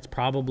fine, then it's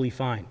probably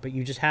fine. But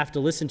you just have to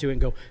listen to it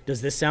and go,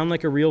 does this sound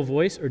like a real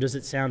voice or does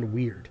it sound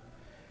weird?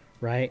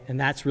 Right? And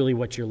that's really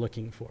what you're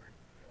looking for.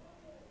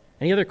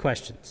 Any other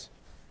questions?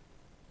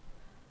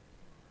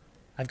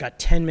 I've got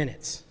 10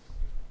 minutes.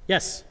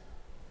 Yes?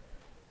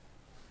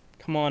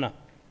 Come on up.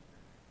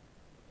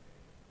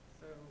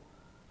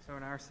 So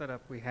in our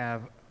setup, we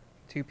have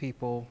 2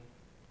 people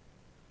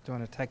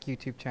doing a tech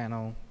YouTube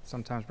channel,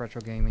 sometimes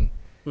retro gaming.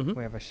 Mm-hmm.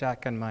 We have a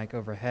shotgun mic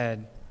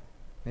overhead,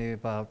 maybe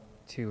about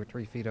 2 or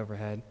 3 feet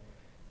overhead,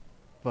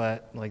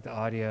 but like the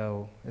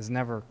audio is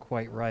never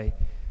quite right.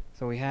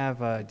 So we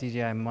have a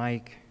DJI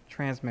mic,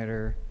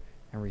 transmitter,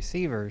 and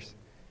receivers,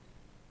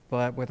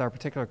 but with our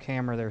particular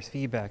camera, there's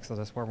feedback, so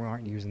that's why we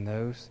aren't using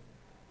those.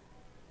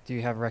 Do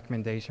you have a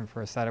recommendation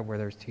for a setup where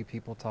there's 2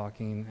 people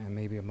talking and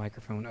maybe a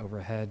microphone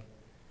overhead?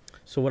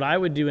 So what I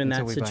would do in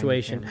Until that we buy a new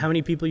situation, camera. how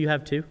many people you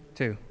have? 2?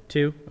 2.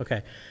 2?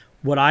 Okay.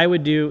 What I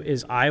would do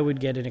is I would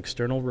get an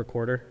external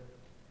recorder,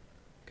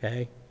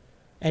 okay?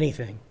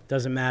 Anything.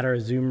 Doesn't matter, a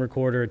Zoom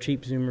recorder, a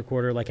cheap Zoom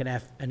recorder, like an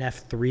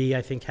F3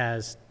 I think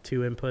has 2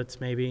 inputs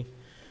maybe,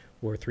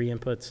 or 3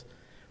 inputs.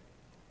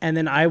 And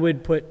then I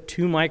would put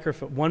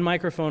one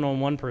microphone on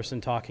one person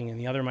talking and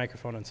the other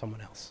microphone on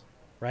someone else,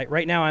 right?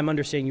 Right now I'm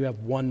understanding you have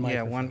one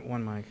microphone. Yeah,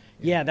 one mic.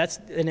 Yeah,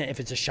 and if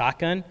it's a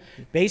shotgun,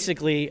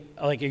 basically,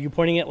 like, are you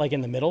pointing it like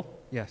in the middle?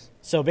 Yes.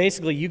 So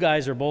basically, you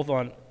guys are both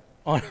on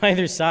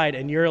either side,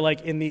 and you're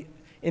like in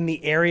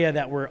the area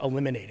that we're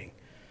eliminating.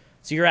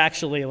 So you're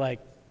actually like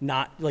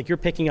not like you're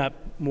picking up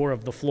more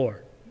of the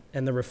floor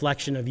and the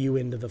reflection of you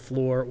into the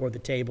floor or the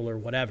table or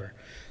whatever.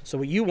 So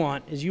what you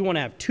want is you want to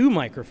have 2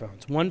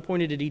 microphones, one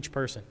pointed at each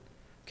person.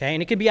 Okay,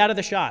 and it can be out of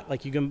the shot.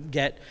 Like you can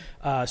get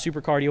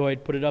super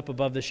cardioid, put it up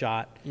above the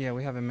shot. Yeah,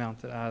 we have it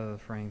mounted out of the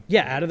frame.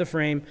 Yeah, out of the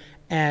frame,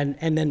 and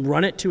then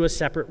run it to a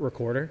separate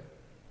recorder.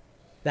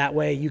 That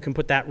way you can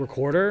put that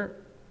recorder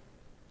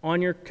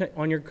on your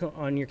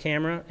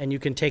camera, and you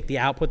can take the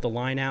output, the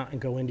line out,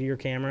 and go into your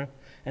camera,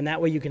 and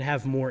that way you can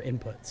have more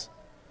inputs.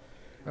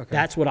 Okay.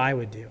 That's what I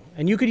would do.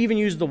 And you could even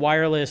use the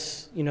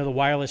wireless, the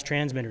wireless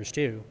transmitters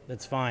too.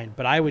 That's fine.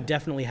 But I would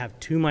definitely have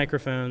 2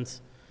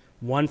 microphones,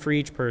 1 for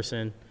each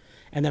person,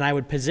 and then I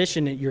would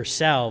position it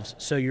yourselves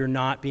so you're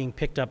not being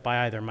picked up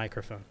by either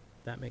microphone.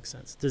 That makes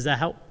sense. Does that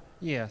help?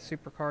 Yeah,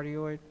 super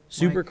cardioid.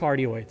 Super mic.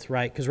 cardioids,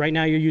 right? Because right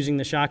now you're using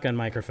the shotgun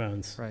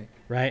microphones, Right.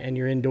 right? And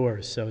you're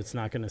indoors, so it's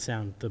not going to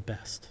sound the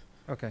best.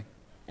 Okay.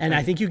 And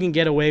I think you can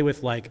get away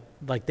with like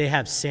they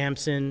have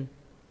Samson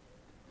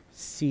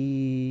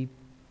C8,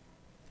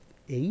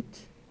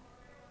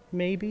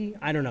 maybe?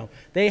 I don't know.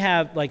 They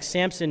have, like,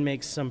 Samson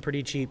makes some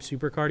pretty cheap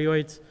super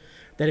cardioids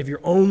that if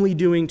you're only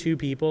doing 2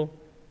 people,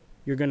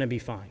 you're going to be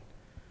fine.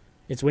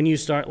 It's when you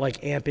start like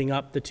amping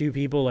up the 2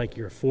 people, like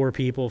you're 4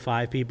 people,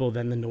 5 people,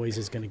 then the noise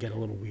is going to get a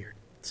little weird.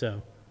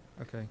 So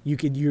Okay.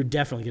 you're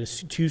definitely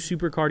get 2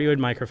 super cardioid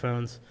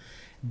microphones,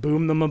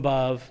 boom them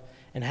above,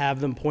 and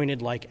have them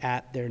pointed like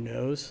at their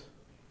nose,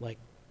 like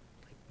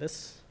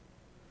this,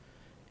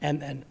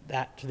 and then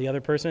that to the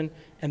other person,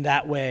 and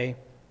that way,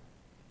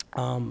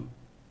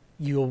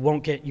 you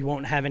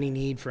won't have any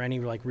need for any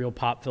like real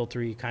pop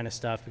filtery kind of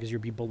stuff because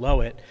you'll be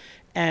below it,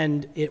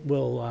 and it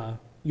will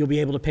you'll be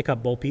able to pick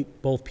up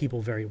both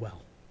people very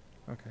well.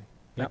 Okay.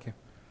 Yep. Thank you.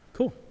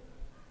 Cool.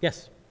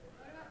 Yes.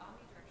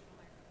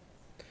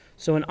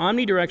 So an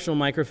omnidirectional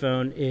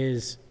microphone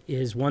is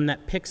one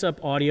that picks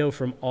up audio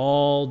from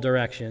all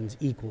directions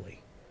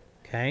equally,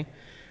 okay?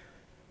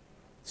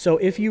 So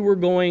if you were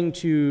going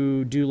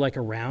to do like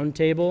a round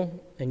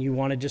table and you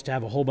wanted just to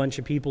have a whole bunch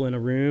of people in a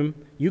room,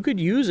 you could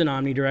use an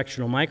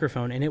omnidirectional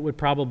microphone and it would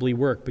probably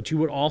work, but you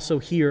would also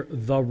hear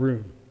the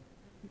room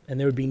and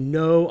there would be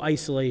no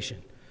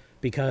isolation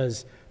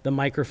because the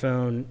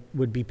microphone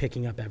would be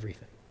picking up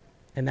everything.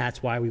 And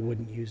that's why we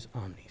wouldn't use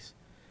omnis.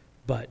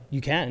 But you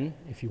can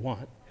if you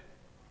want.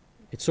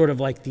 It's sort of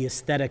like the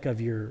aesthetic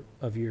of your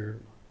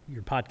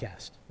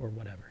podcast or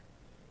whatever.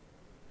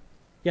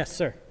 Yes,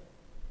 sir.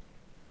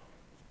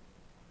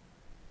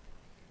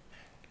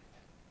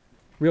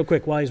 Real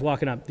quick, while he's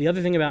walking up, the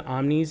other thing about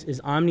omnis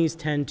is omnis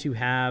tend to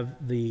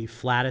have the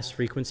flattest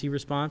frequency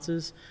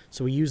responses,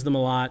 so we use them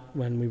a lot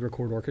when we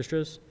record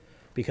orchestras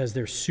because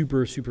they're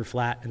super, super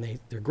flat and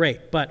they're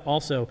great. But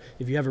also,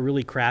 if you have a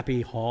really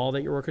crappy hall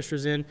that your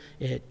orchestra's in,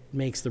 it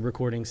makes the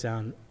recording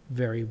sound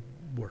very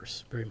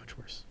much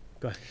worse.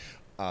 Go ahead.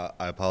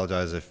 I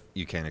apologize if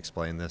you can't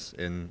explain this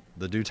in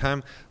the due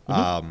time.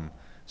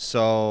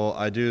 So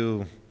I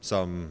do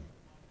some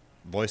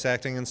voice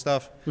acting and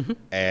stuff,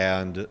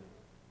 and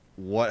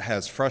what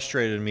has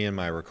frustrated me in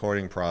my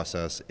recording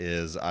process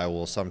is I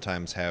will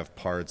sometimes have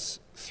parts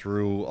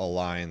through a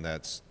line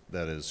that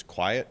is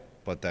quiet,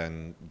 but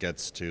then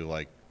gets to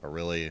like a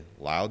really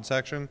loud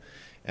section.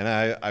 And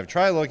I've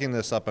tried looking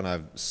this up and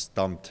I've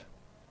stumped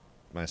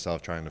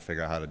myself trying to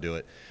figure out how to do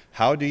it.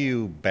 How do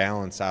you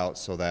balance out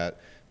so that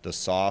the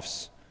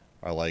softs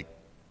are like,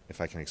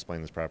 if I can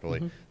explain this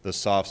properly, the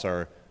softs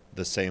are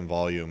the same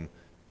volume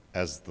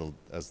as the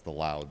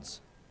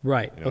louds?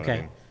 Right. You know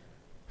Okay.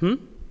 what I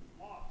mean?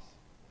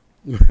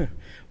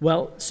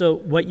 Well, so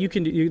what you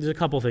can do, there's a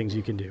couple things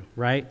you can do,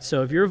 right?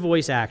 So if you're a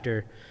voice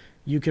actor,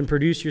 you can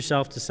produce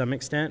yourself to some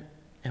extent,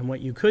 and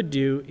what you could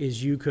do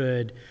is you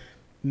could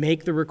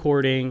make the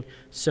recording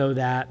so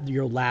that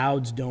your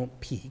louds don't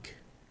peak.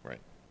 Right.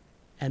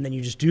 And then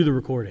you just do the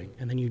recording,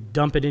 and then you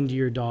dump it into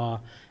your DAW,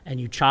 and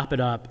you chop it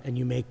up, and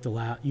you make the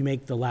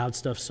loud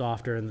stuff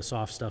softer and the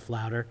soft stuff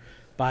louder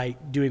by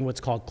doing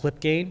what's called clip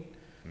gain.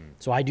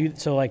 So I do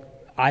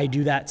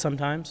that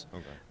sometimes.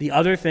 Okay. The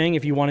other thing,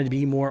 if you wanted to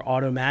be more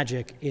auto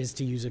magic, is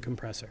to use a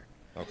compressor.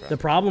 Okay. The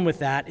problem with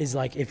that is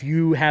like if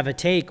you have a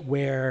take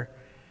where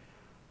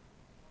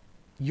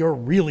you're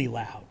really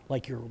loud,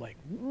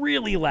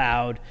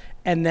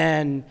 and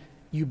then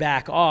you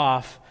back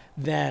off,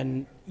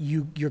 then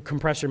your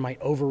compressor might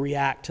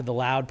overreact to the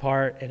loud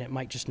part and it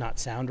might just not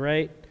sound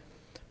right.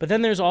 But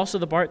then there's also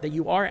the part that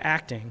you are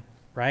acting,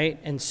 right?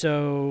 And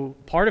so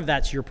part of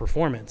that's your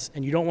performance,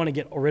 and you don't want to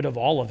get rid of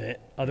all of it,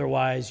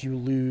 otherwise you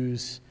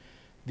lose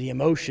the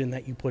emotion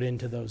that you put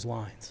into those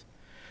lines.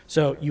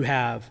 So you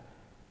have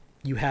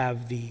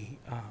the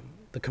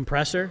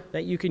compressor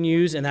that you can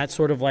use, and that's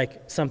sort of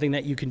like something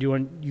that you can do,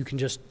 and you can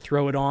just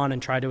throw it on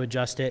and try to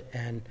adjust it,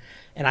 and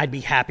I'd be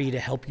happy to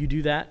help you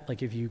do that.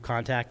 Like if you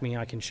contact me,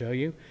 I can show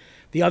you.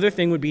 The other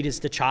thing would be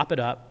just to chop it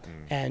up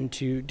and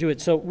to do it.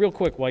 So real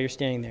quick while you're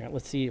standing there,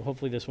 let's see,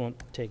 hopefully this won't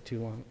take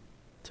too long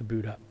to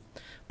boot up.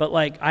 But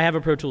like I have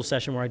a Pro Tools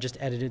session where I just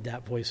edited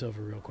that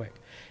voiceover real quick.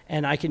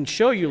 And I can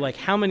show you like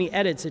how many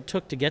edits it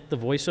took to get the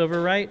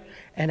voiceover right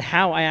and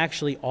how I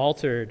actually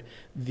altered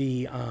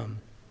the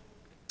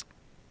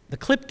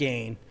clip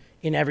gain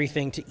in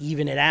everything to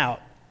even it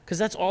out, because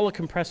that's all a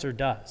compressor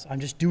does. I'm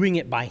just doing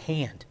it by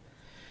hand.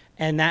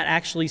 And that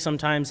actually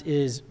sometimes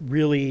is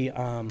really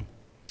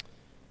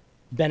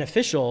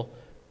beneficial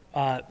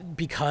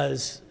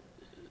because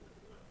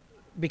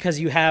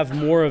you have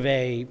more of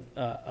a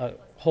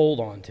hold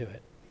on to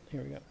it.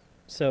 Here we go.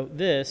 So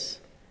this,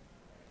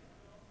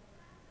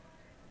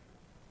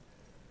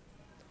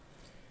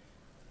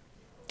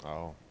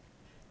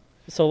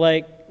 so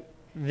like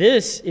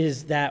this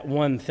is that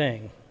one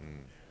thing,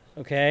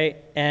 okay?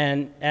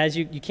 And as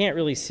you can't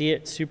really see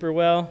it super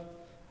well,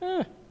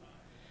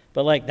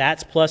 but like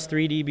that's plus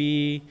 3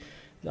 dB,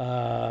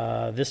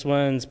 this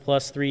one's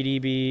plus 3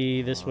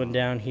 dB, this one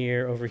down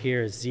here, over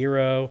here is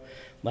 0.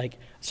 Like,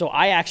 so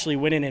I actually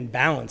went in and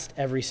balanced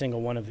every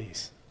single one of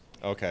these.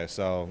 Okay,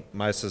 so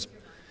my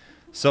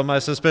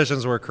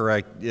suspicions were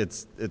correct.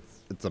 It's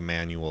a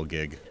manual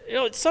gig. You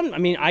know,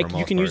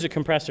 you can use a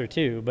compressor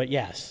too, but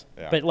yes.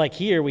 Yeah. But like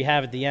here we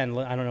have at the end,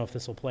 I don't know if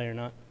this will play or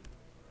not.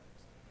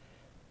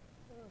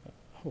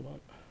 Hold on.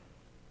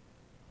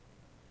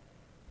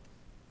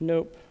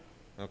 Nope.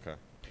 Okay.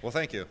 Well,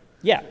 thank you.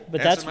 Yeah,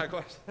 but Answer my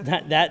question.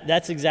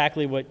 that's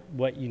exactly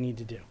what you need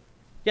to do.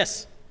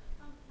 Yes.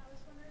 I was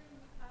wondering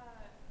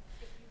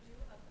if you do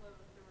upload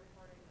the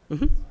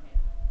recording.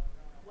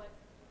 What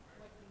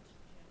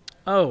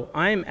YouTube channel? Oh,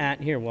 I'm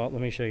at here. Well,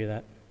 let me show you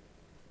that.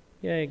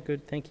 Yay,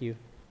 good. Thank you.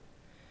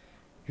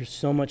 You're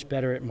so much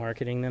better at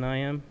marketing than I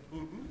am.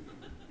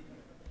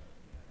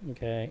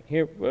 Okay,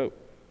 here. Whoa,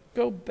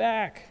 go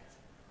back.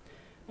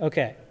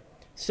 Okay,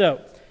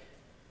 so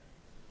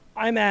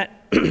I'm at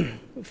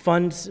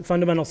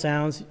Fundamental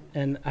Sounds,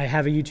 and I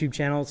have a YouTube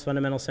channel. It's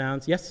Fundamental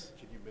Sounds. Yes.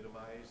 Can you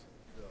minimize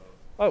the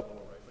Oh, lower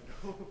right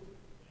window?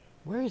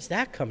 where is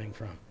that coming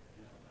from?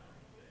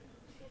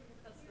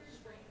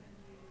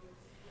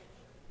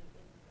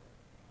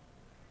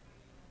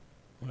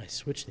 When I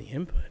switch the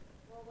input.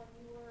 Well, when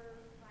you were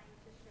trying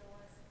to show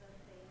us the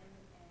thing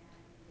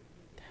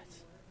and That's-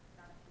 you were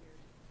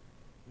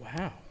not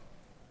here. Wow,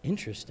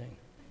 interesting.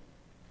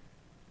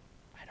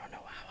 I don't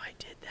know how I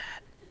did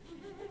that.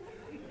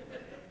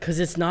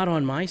 Because it's not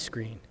on my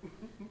screen.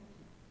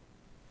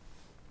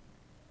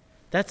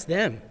 That's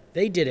them.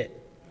 They did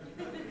it.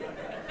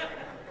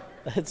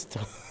 That's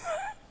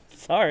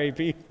sorry,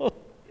 people.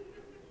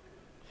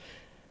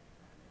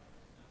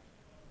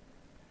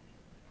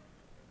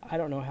 I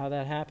don't know how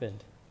that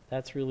happened.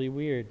 That's really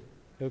weird.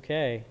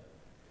 Okay.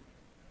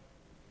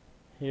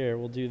 Here,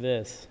 we'll do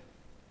this.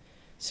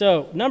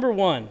 So, number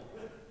one.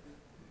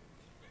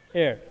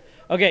 Here.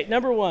 Okay,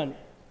 number one.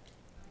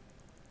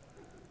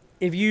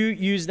 if you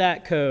use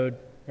that code,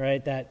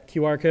 right, that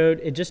QR code,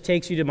 it just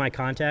takes you to my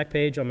contact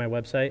page on my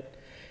website.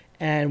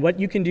 And what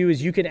you can do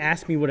is you can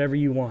ask me whatever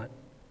you want,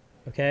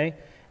 okay?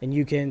 And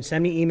you can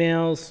send me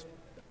emails.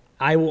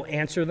 I will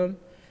answer them.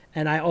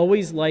 And I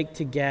always like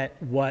to get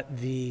what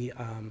the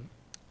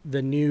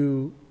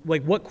new,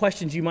 like what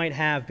questions you might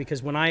have,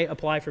 because when I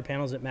apply for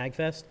panels at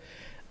MAGFest,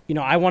 you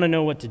know, I want to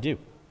know what to do.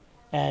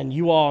 And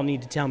you all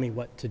need to tell me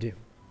what to do,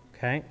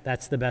 okay?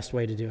 That's the best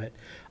way to do it.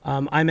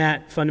 I'm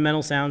at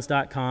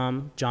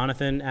fundamentalsounds.com.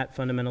 Jonathan at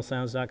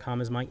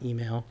fundamentalsounds.com is my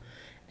email.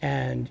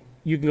 And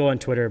you can go on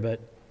Twitter, but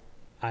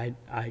I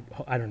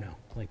don't know.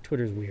 Like,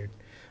 Twitter's weird.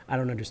 I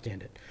don't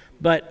understand it.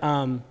 But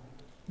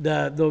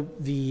the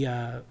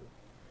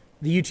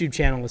YouTube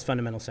channel is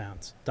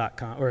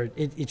fundamentalsounds.com, or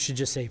it should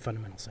just say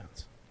Fundamental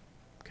Sounds.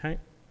 Okay?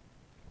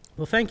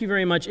 Well, thank you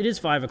very much. It is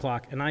 5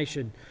 o'clock, and I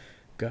should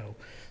go.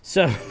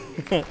 So,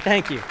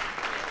 thank you.